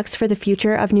comes next for the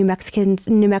future of New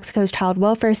Mexico's child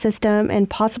welfare system and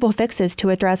possible fixes to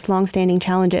address longstanding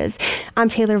challenges. I'm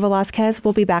Taylor Velasquez.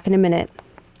 We'll be back in a minute.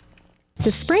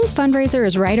 The spring fundraiser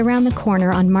is right around the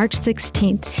corner on March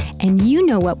 16th, and you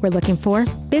know what we're looking for.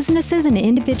 Businesses and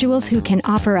individuals who can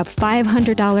offer a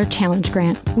 $500 challenge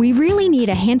grant. We really need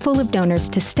a handful of donors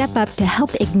to step up to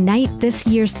help ignite this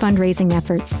year's fundraising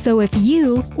efforts. So if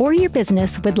you or your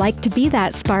business would like to be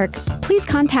that spark, please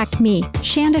contact me,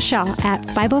 Shanda Shaw, at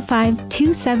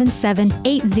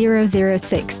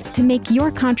 505-277-8006 to make your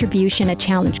contribution a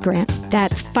challenge grant.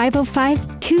 That's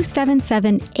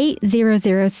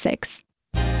 505-277-8006.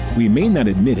 We may not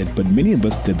admit it, but many of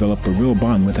us develop a real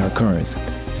bond with our cars.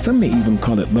 Some may even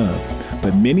call it love,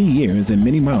 but many years and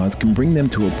many miles can bring them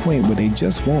to a point where they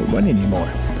just won't run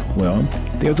anymore. Well,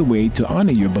 there's a way to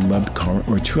honor your beloved car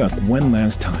or truck one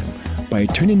last time by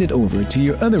turning it over to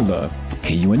your other love,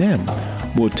 KUNM.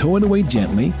 We'll tow it away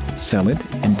gently, sell it,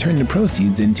 and turn the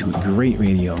proceeds into a great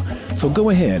radio. So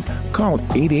go ahead, call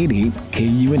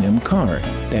 888-KUNM-CAR.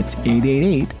 That's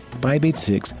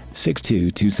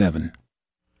 888-586-6227.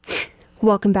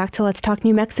 Welcome back to Let's Talk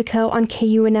New Mexico on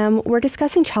KUNM. We're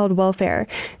discussing child welfare.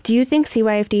 Do you think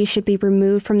CYFD should be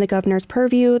removed from the governor's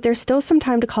purview? There's still some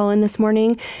time to call in this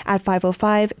morning at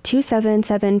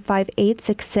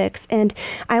 505-277-5866. And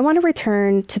I want to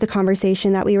return to the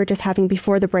conversation that we were just having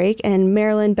before the break. And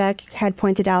Marilyn Beck had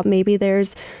pointed out maybe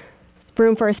there's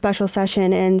room for a special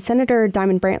session. And Senator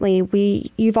Diamond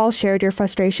Brantley, you've all shared your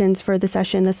frustrations for the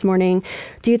session this morning.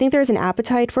 Do you think there's an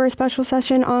appetite for a special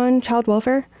session on child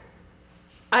welfare?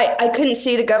 I couldn't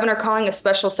see the governor calling a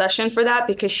special session for that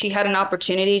because she had an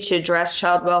opportunity to address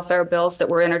child welfare bills that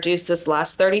were introduced this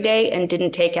last 30 day and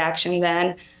didn't take action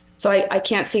then. So I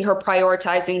can't see her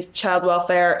prioritizing child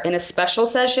welfare in a special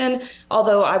session,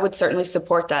 although I would certainly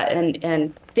support that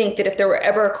and think that if there were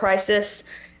ever a crisis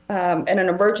and an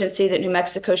emergency that New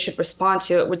Mexico should respond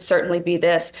to, it would certainly be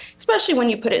this, especially when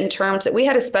you put it in terms that we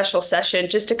had a special session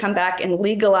just to come back and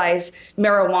legalize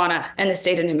marijuana in the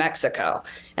state of New Mexico.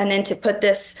 And then to put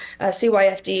this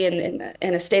CYFD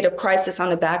in a state of crisis on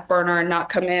the back burner and not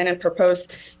come in and propose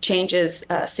changes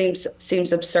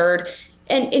seems absurd.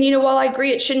 And while I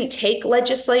agree it shouldn't take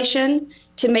legislation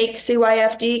to make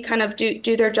CYFD kind of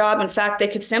do their job. In fact, they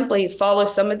could simply follow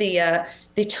some of the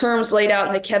terms laid out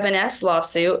in the Kevin S.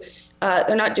 lawsuit.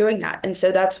 They're not doing that. And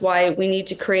so that's why we need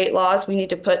to create laws. We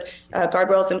need to put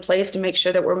guardrails in place to make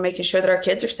sure that we're making sure that our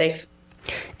kids are safe.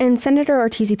 And Senator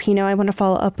Ortiz-Pino, I want to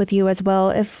follow up with you as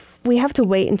well. If we have to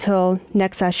wait until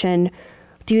next session,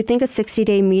 do you think a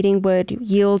 60-day meeting would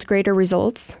yield greater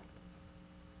results?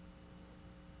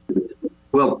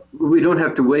 Well, we don't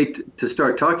have to wait to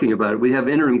start talking about it. We have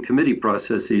interim committee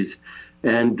processes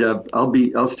And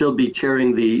I'll still be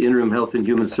chairing the Interim Health and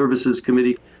Human Services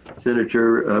Committee.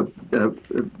 Senator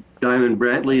Diamond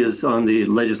Brantley is on the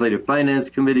Legislative Finance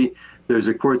Committee. There's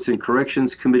a Courts and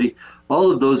Corrections Committee.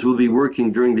 All of those will be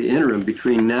working during the interim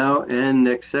between now and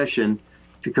next session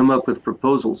to come up with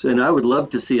proposals. And I would love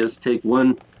to see us take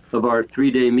one of our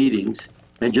 3-day meetings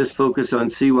and just focus on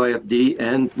CYFD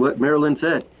and what Marilyn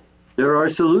said. There are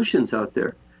solutions out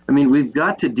there. I mean, we've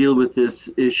got to deal with this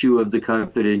issue of the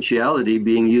confidentiality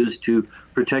being used to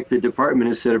protect the department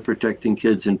instead of protecting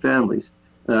kids and families.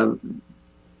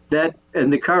 That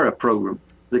and the CARA program.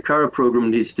 The CARA program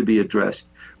needs to be addressed.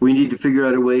 We need to figure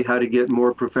out a way how to get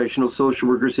more professional social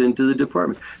workers into the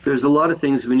department. There's a lot of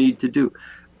things we need to do.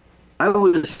 I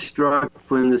was struck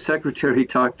when the secretary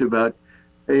talked about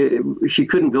she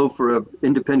couldn't go for an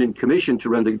independent commission to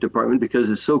run the department because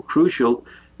it's so crucial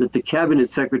that the cabinet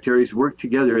secretaries work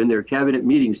together in their cabinet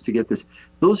meetings to get this.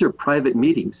 Those are private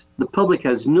meetings. The public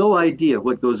has no idea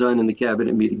what goes on in the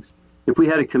cabinet meetings. If we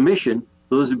had a commission,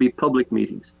 those would be public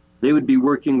meetings. They would be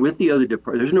working with the other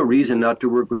departments. There's no reason not to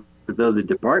work with other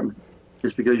departments.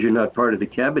 Just because you're not part of the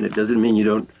cabinet doesn't mean you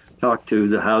don't talk to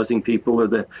the housing people or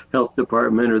the health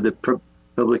department or the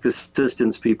public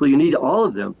assistance people. You need all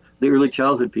of them, the early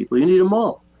childhood people. You need them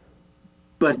all.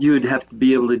 But you would have to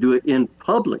be able to do it in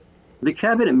public. The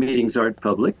cabinet meetings aren't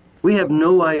public. We have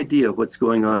no idea what's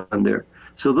going on there.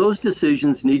 So those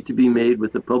decisions need to be made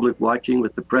with the public watching,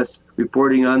 with the press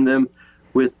reporting on them,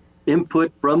 with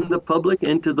input from the public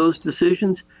into those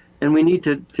decisions. And we need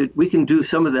we can do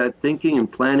some of that thinking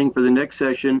and planning for the next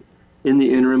session in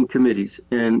the interim committees.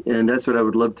 And that's what I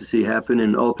would love to see happen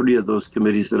in all 3 of those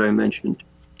committees that I mentioned.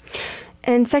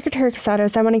 And Secretary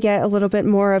Casados, I want to get a little bit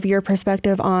more of your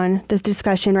perspective on this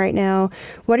discussion right now.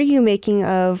 What are you making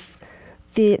of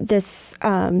this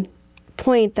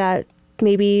point that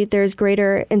maybe there's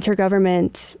greater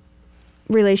intergovernment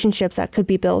relationships that could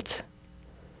be built?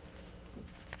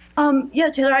 Yeah,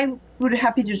 Taylor, I would be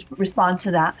happy to respond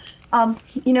to that.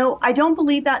 I don't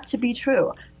believe that to be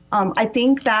true. I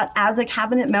think that as a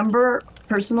cabinet member,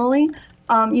 personally,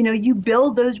 you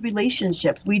build those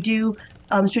relationships. We do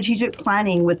strategic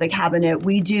planning with the cabinet.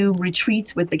 We do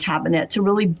retreats with the cabinet to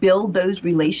really build those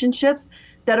relationships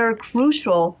that are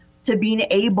crucial to being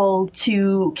able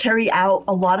to carry out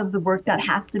a lot of the work that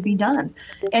has to be done.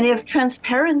 And if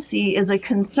transparency is a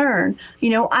concern,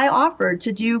 I offered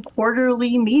to do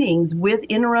quarterly meetings with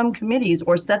interim committees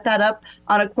or set that up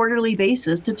on a quarterly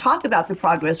basis to talk about the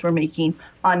progress we're making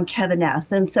on Kevin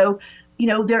S. And so,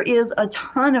 there is a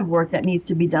ton of work that needs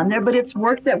to be done there, but it's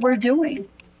work that we're doing.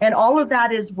 And all of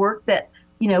that is work that,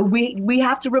 we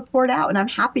have to report out. And I'm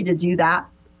happy to do that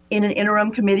in an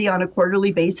interim committee on a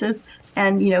quarterly basis.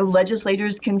 And,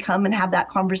 legislators can come and have that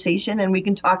conversation and we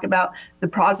can talk about the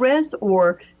progress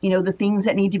or, the things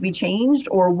that need to be changed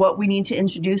or what we need to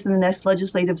introduce in the next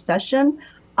legislative session.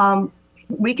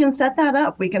 We can set that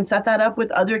up. We can set that up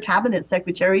with other cabinet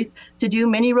secretaries to do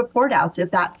many report outs if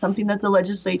that's something that the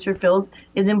legislature feels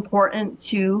is important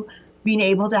to being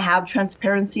able to have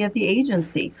transparency at the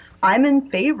agency. I'm in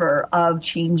favor of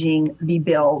changing the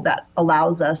bill that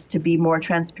allows us to be more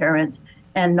transparent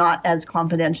and not as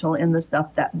confidential in the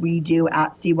stuff that we do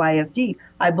at CYFD.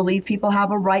 I believe people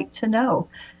have a right to know.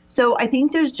 So I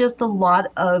think there's just a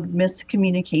lot of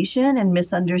miscommunication and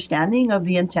misunderstanding of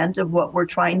the intent of what we're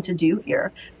trying to do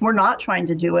here. We're not trying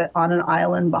to do it on an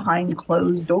island behind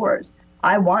closed doors.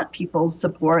 I want people's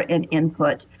support and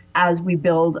input as we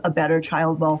build a better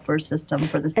child welfare system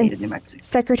for the state of New Mexico.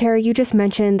 Secretary, you just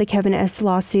mentioned the Kevin S.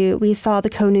 lawsuit. We saw the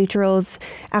co-neutrals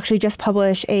actually just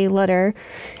publish a letter.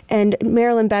 And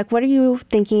Marilyn Beck, what are you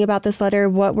thinking about this letter?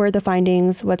 What were the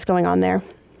findings? What's going on there?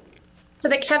 So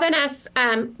the Kevin S.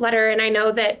 Letter, and I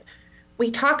know that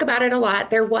we talk about it a lot,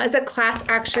 there was a class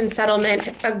action settlement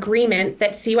agreement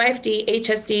that CYFD,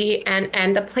 HSD,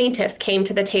 and the plaintiffs came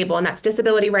to the table, and that's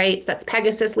disability rights, that's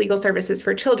Pegasus Legal Services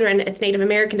for Children, it's Native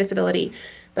American disability.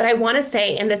 But I want to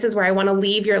say, and this is where I want to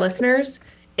leave your listeners,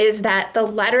 is that the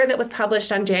letter that was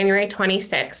published on January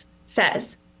 26th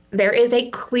says, there is a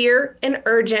clear and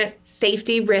urgent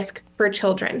safety risk for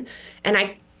children. And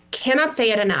I cannot say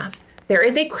it enough. There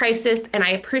is a crisis, and I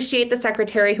appreciate the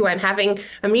secretary who I'm having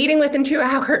a meeting with in 2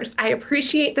 hours. I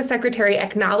appreciate the secretary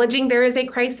acknowledging there is a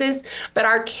crisis, but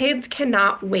our kids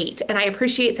cannot wait. And I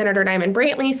appreciate Senator Diamond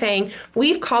Brantley saying,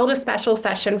 we've called a special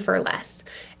session for less.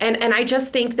 And I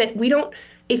just think that we don't,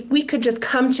 if we could just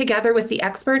come together with the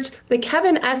experts. The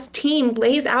Kevin S. team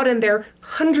lays out in their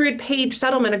 100-page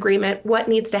settlement agreement what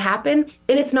needs to happen,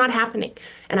 and it's not happening.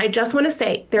 And I just want to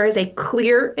say there is a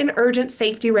clear and urgent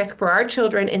safety risk for our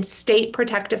children in state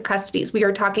protective custodies. We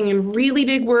are talking in really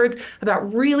big words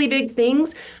about really big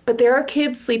things, but there are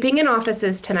kids sleeping in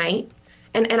offices tonight.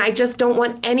 And I just don't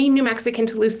want any New Mexican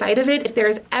to lose sight of it. If there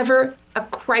is ever a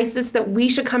crisis that we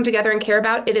should come together and care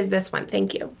about, it is this one.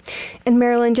 Thank you. And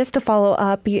Marilyn, just to follow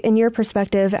up, in your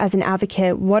perspective as an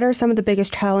advocate, what are some of the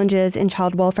biggest challenges in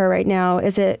child welfare right now?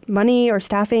 Is it money or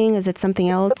staffing? Is it something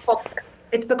else?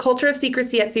 It's the culture of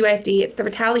secrecy at CYFD. It's the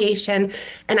retaliation.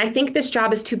 And I think this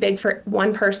job is too big for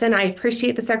one person. I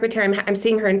appreciate the secretary. I'm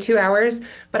seeing her in 2 hours.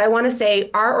 But I want to say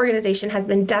our organization has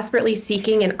been desperately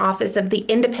seeking an office of the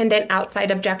independent outside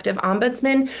objective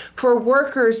ombudsman for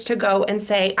workers to go and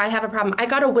say, I have a problem. I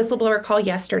got a whistleblower call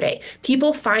yesterday.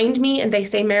 People find me and they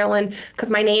say, Marilyn, because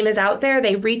my name is out there,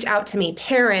 they reach out to me,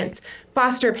 parents,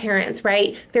 foster parents,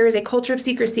 right? There is a culture of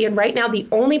secrecy. And right now, the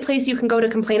only place you can go to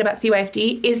complain about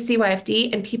CYFD is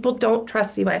CYFD, and people don't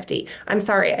trust CYFD. I'm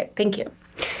sorry. Thank you.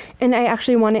 And I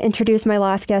actually want to introduce my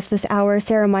last guest this hour,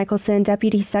 Sarah Michelson,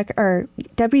 Deputy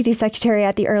Secretary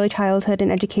at the Early Childhood and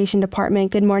Education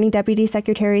Department. Good morning, Deputy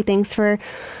Secretary. Thanks for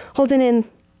holding in.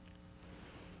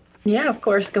 Yeah, of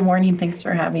course. Good morning. Thanks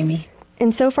for having me.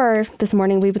 And so far this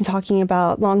morning, we've been talking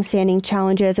about longstanding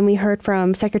challenges, and we heard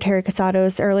from Secretary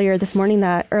Casados earlier this morning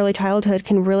that early childhood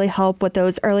can really help with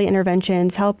those early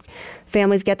interventions, help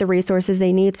families get the resources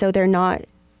they need so they're not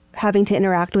having to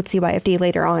interact with CYFD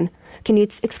later on. Can you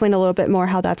explain a little bit more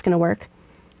how that's going to work?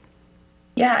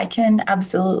 Yeah, I can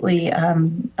absolutely.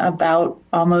 About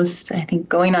almost, I think,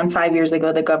 going on 5 years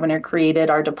ago, the governor created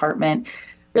our department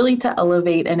really to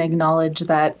elevate and acknowledge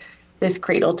that this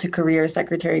cradle to career,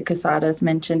 Secretary Casados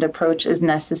mentioned, approach is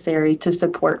necessary to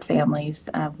support families.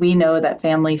 We know that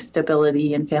family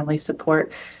stability and family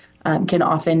support can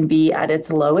often be at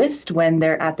its lowest when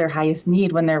they're at their highest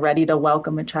need, when they're ready to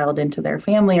welcome a child into their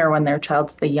family, or when their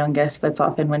child's the youngest. That's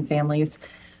often when families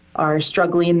are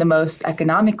struggling the most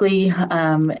economically,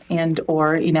 and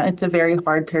or, it's a very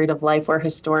hard period of life where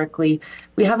historically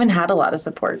we haven't had a lot of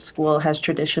support. School has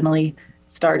traditionally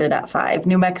started at 5.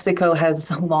 New Mexico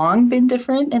has long been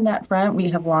different in that front. We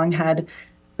have long had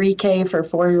pre-K for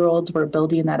 4-year-olds. We're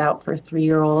building that out for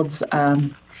 3-year-olds.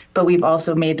 But we've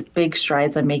also made big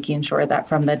strides on making sure that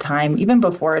from the time, even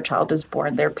before a child is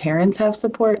born, their parents have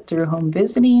support through home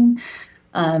visiting,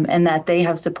 and that they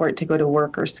have support to go to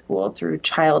work or school through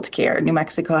childcare. New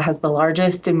Mexico has the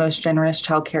largest and most generous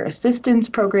childcare assistance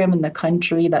program in the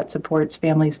country that supports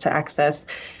families to access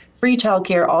free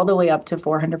childcare all the way up to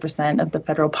 400% of the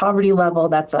federal poverty level.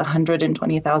 That's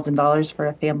 $120,000 for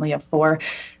a family of 4.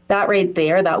 That right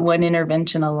there, that one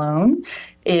intervention alone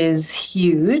is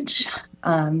huge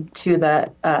to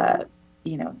the,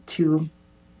 to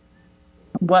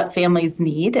what families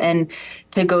need and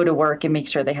to go to work and make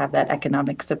sure they have that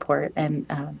economic support. And,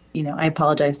 I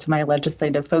apologize to my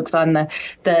legislative folks on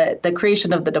the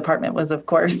creation of the department was, of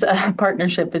course, a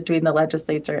partnership between the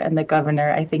legislature and the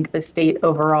governor. I think the state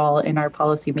overall and our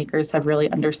policymakers have really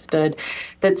understood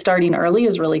that starting early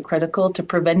is really critical to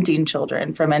preventing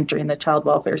children from entering the child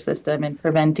welfare system and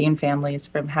preventing families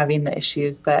from having the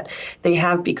issues that they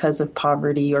have because of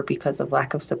poverty or because of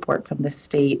lack of support from the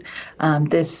state.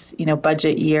 This,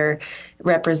 budget year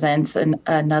represents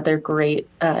another great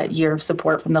year of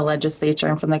support from the legislature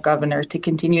and from the governor to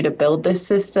continue to build this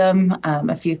system.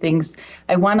 A few things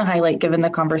I want to highlight, given the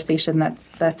conversation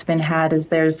that's been had, is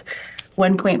there's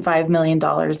 $1.5 million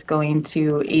going to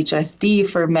HSD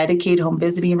for Medicaid home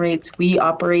visiting rates. We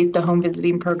operate the home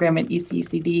visiting program at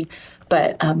ECCD,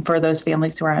 but for those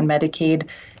families who are on Medicaid,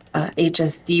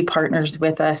 HSD partners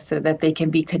with us so that they can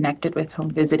be connected with home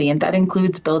visiting. And that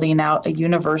includes building out a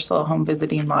universal home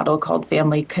visiting model called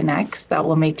Family Connects that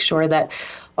will make sure that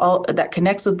all that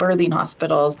connects with birthing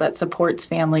hospitals, that supports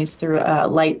families through a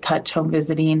light touch home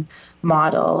visiting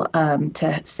model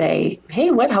to say,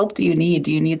 hey, what help do you need?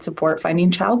 Do you need support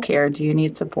finding childcare? Do you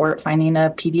need support finding a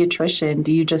pediatrician?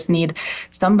 Do you just need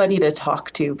somebody to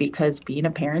talk to? Because being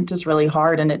a parent is really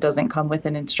hard and it doesn't come with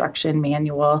an instruction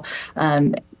manual.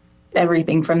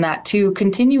 Everything from that to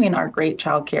continuing our great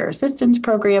child care assistance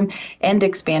program and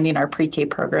expanding our pre-K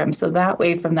program. So that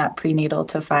way, from that prenatal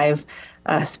to 5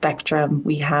 spectrum,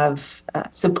 we have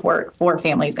support for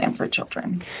families and for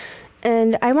children.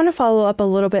 And I want to follow up a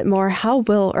little bit more. How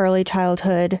will early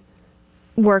childhood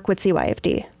work with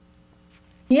CYFD?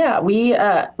 Yeah, we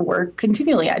work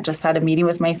continually. I just had a meeting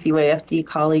with my CYFD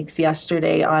colleagues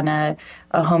yesterday on a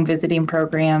home visiting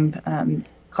program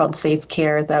called Safe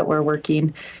Care that we're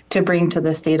working to bring to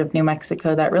the state of New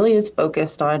Mexico that really is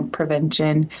focused on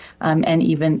prevention and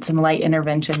even some light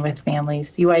intervention with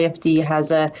families. CYFD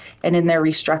has and in their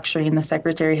restructuring, the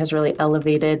secretary has really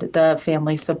elevated the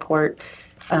family support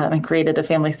and created a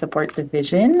family support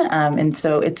division. And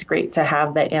so it's great to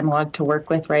have that analog to work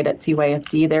with right at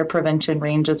CYFD. Their prevention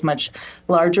range is much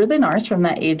larger than ours from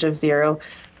that age of 0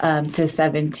 to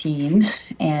 17.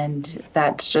 And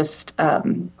that's just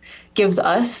gives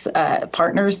us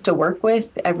partners to work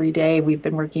with every day. We've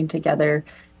been working together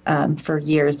for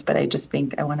years, but I just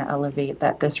think I want to elevate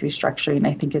that this restructuring,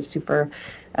 I think, is super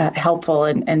helpful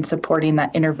in supporting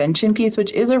that intervention piece,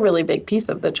 which is a really big piece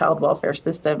of the child welfare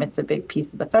system. It's a big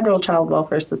piece of the federal child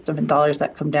welfare system and dollars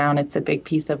that come down. It's a big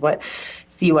piece of what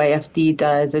CYFD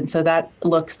does. And so that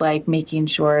looks like making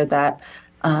sure that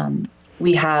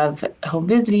we have home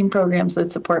visiting programs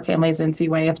that support families in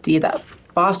CYFD, that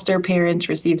foster parents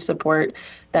receive support,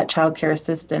 that child care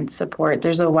assistance support.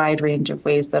 There's a wide range of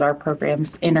ways that our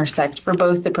programs intersect for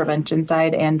both the prevention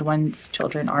side and once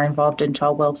children are involved in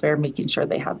child welfare, making sure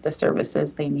they have the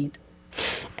services they need.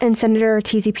 And Senator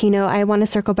Ortiz-Pino, I want to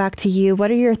circle back to you. What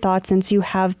are your thoughts since you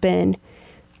have been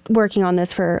working on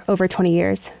this for over 20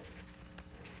 years?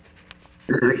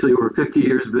 Actually, over 50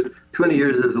 years, but 20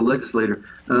 years as a legislator.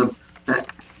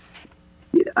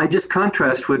 I just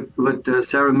contrast what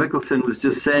Sarah Mickelson was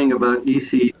just saying about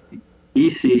EC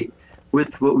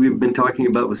with what we've been talking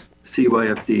about with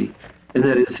CYFD. And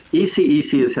that is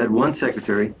EC has had one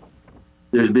secretary.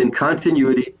 There's been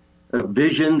continuity, a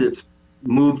vision that's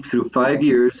moved through 5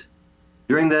 years.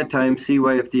 During that time,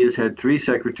 CYFD has had 3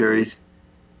 secretaries,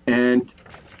 and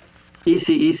EC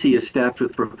is staffed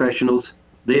with professionals.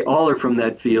 They all are from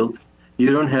that field.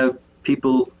 You don't have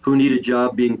people who need a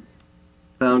job being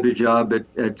found a job at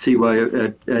EC the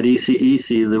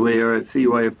way they are at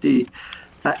CYFD.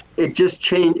 It just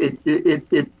changed.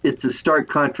 It's a stark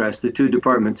contrast, the two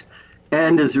departments.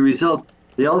 And as a result,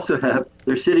 they're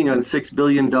sitting on $6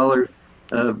 billion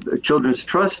children's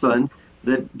trust fund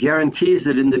that guarantees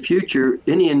that in the future,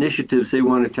 any initiatives they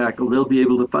want to tackle, they'll be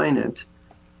able to finance.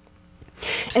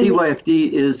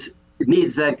 CYFD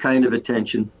needs that kind of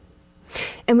attention.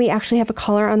 And we actually have a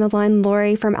caller on the line,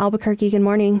 Lori from Albuquerque. Good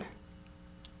morning.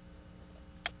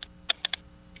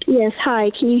 Yes,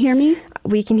 hi. Can you hear me?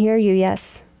 We can hear you,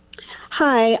 yes.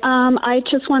 Hi. I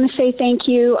just want to say thank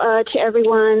you to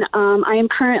everyone. I am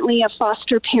currently a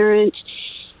foster parent,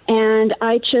 and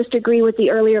I just agree with the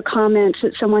earlier comments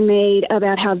that someone made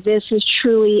about how this is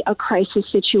truly a crisis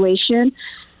situation.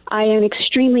 I am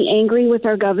extremely angry with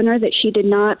our governor that she did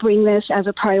not bring this as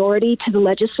a priority to the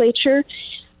legislature,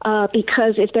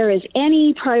 because if there is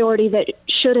any priority that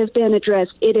should have been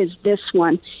addressed, it is this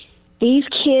one. These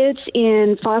kids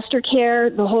in foster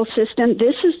care, the whole system,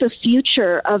 this is the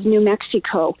future of New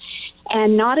Mexico.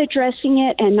 And not addressing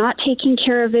it and not taking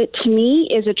care of it, to me,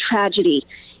 is a tragedy.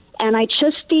 And I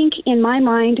just think, in my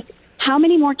mind, how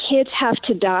many more kids have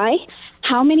to die?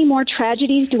 How many more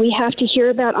tragedies do we have to hear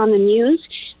about on the news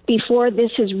before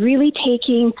this is really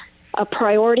taking a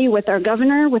priority with our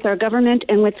governor, with our government,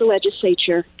 and with the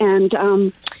legislature? And,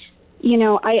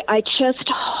 I just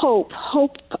hope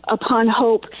upon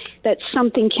hope that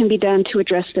something can be done to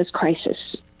address this crisis.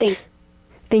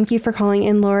 Thank you for calling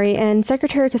in, Lori. And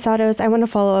Secretary Casados, I want to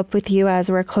follow up with you as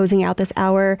we're closing out this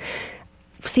hour.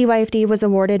 CYFD was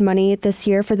awarded money this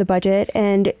year for the budget,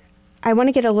 and I want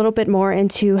to get a little bit more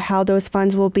into how those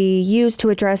funds will be used to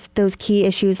address those key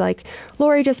issues like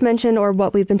Lori just mentioned or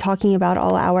what we've been talking about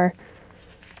all hour.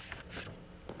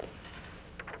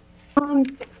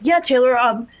 Yeah, Taylor.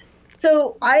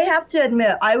 So I have to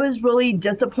admit, I was really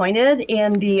disappointed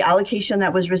in the allocation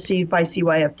that was received by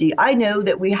CYFD. I know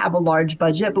that we have a large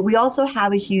budget, but we also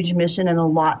have a huge mission and a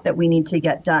lot that we need to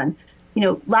get done.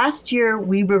 Last year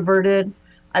we reverted,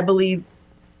 I believe,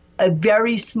 a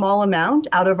very small amount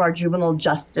out of our juvenile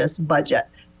justice budget.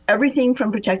 Everything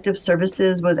from protective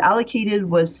services was allocated,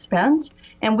 was spent,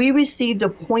 and we received a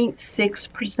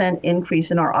 0.6% increase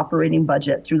in our operating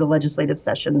budget through the legislative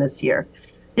session this year.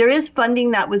 There is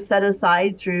funding that was set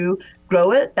aside through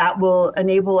Grow It that will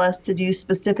enable us to do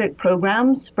specific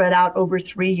programs spread out over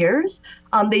 3 years.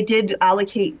 They did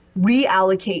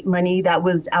reallocate money that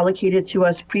was allocated to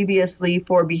us previously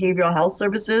for behavioral health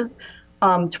services,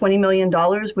 $20 million,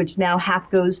 which now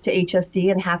half goes to HSD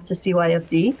and half to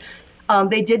CYFD.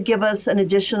 They did give us an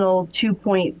additional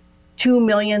 $2.2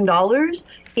 million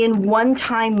in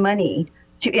one-time money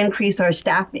to increase our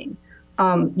staffing.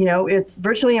 It's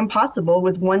virtually impossible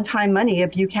with one-time money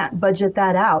if you can't budget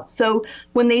that out. So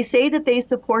when they say that they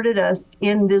supported us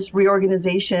in this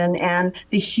reorganization and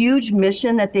the huge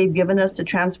mission that they've given us to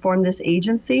transform this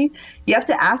agency, you have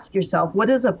to ask yourself, what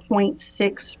does a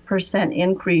 0.6%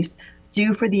 increase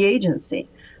do for the agency?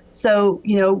 So,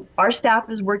 our staff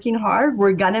is working hard.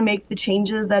 We're going to make the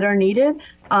changes that are needed.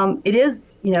 It is,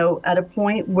 at a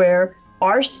point where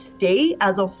our state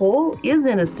as a whole is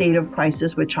in a state of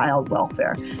crisis with child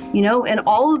welfare, and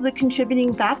all of the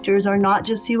contributing factors are not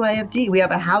just CYFD. We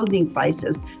have a housing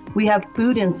crisis. We have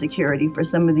food insecurity for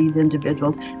some of these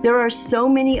individuals. There are so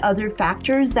many other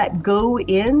factors that go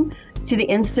in to the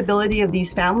instability of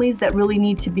these families that really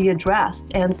need to be addressed.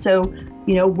 And so,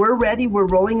 we're ready. We're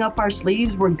rolling up our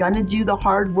sleeves. We're going to do the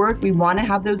hard work. We want to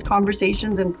have those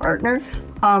conversations and partner.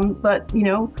 But,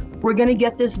 we're going to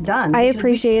get this done. I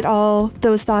appreciate all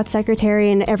those thoughts,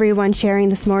 Secretary, and everyone sharing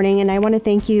this morning. And I want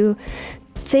to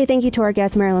say thank you to our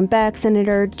guests, Marilyn Beck,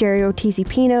 Senator Jerry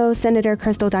Ortiz-Pino, Senator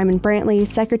Crystal Diamond Brantley,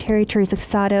 Secretary Teresa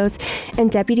Casados,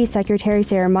 and Deputy Secretary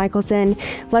Sarah Michelson.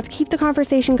 Let's keep the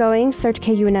conversation going. Search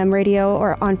KUNM Radio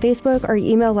or on Facebook or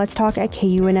email Let's Talk at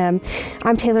KUNM.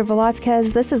 I'm Taylor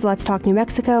Velazquez. This is Let's Talk New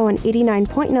Mexico on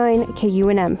 89.9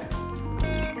 KUNM.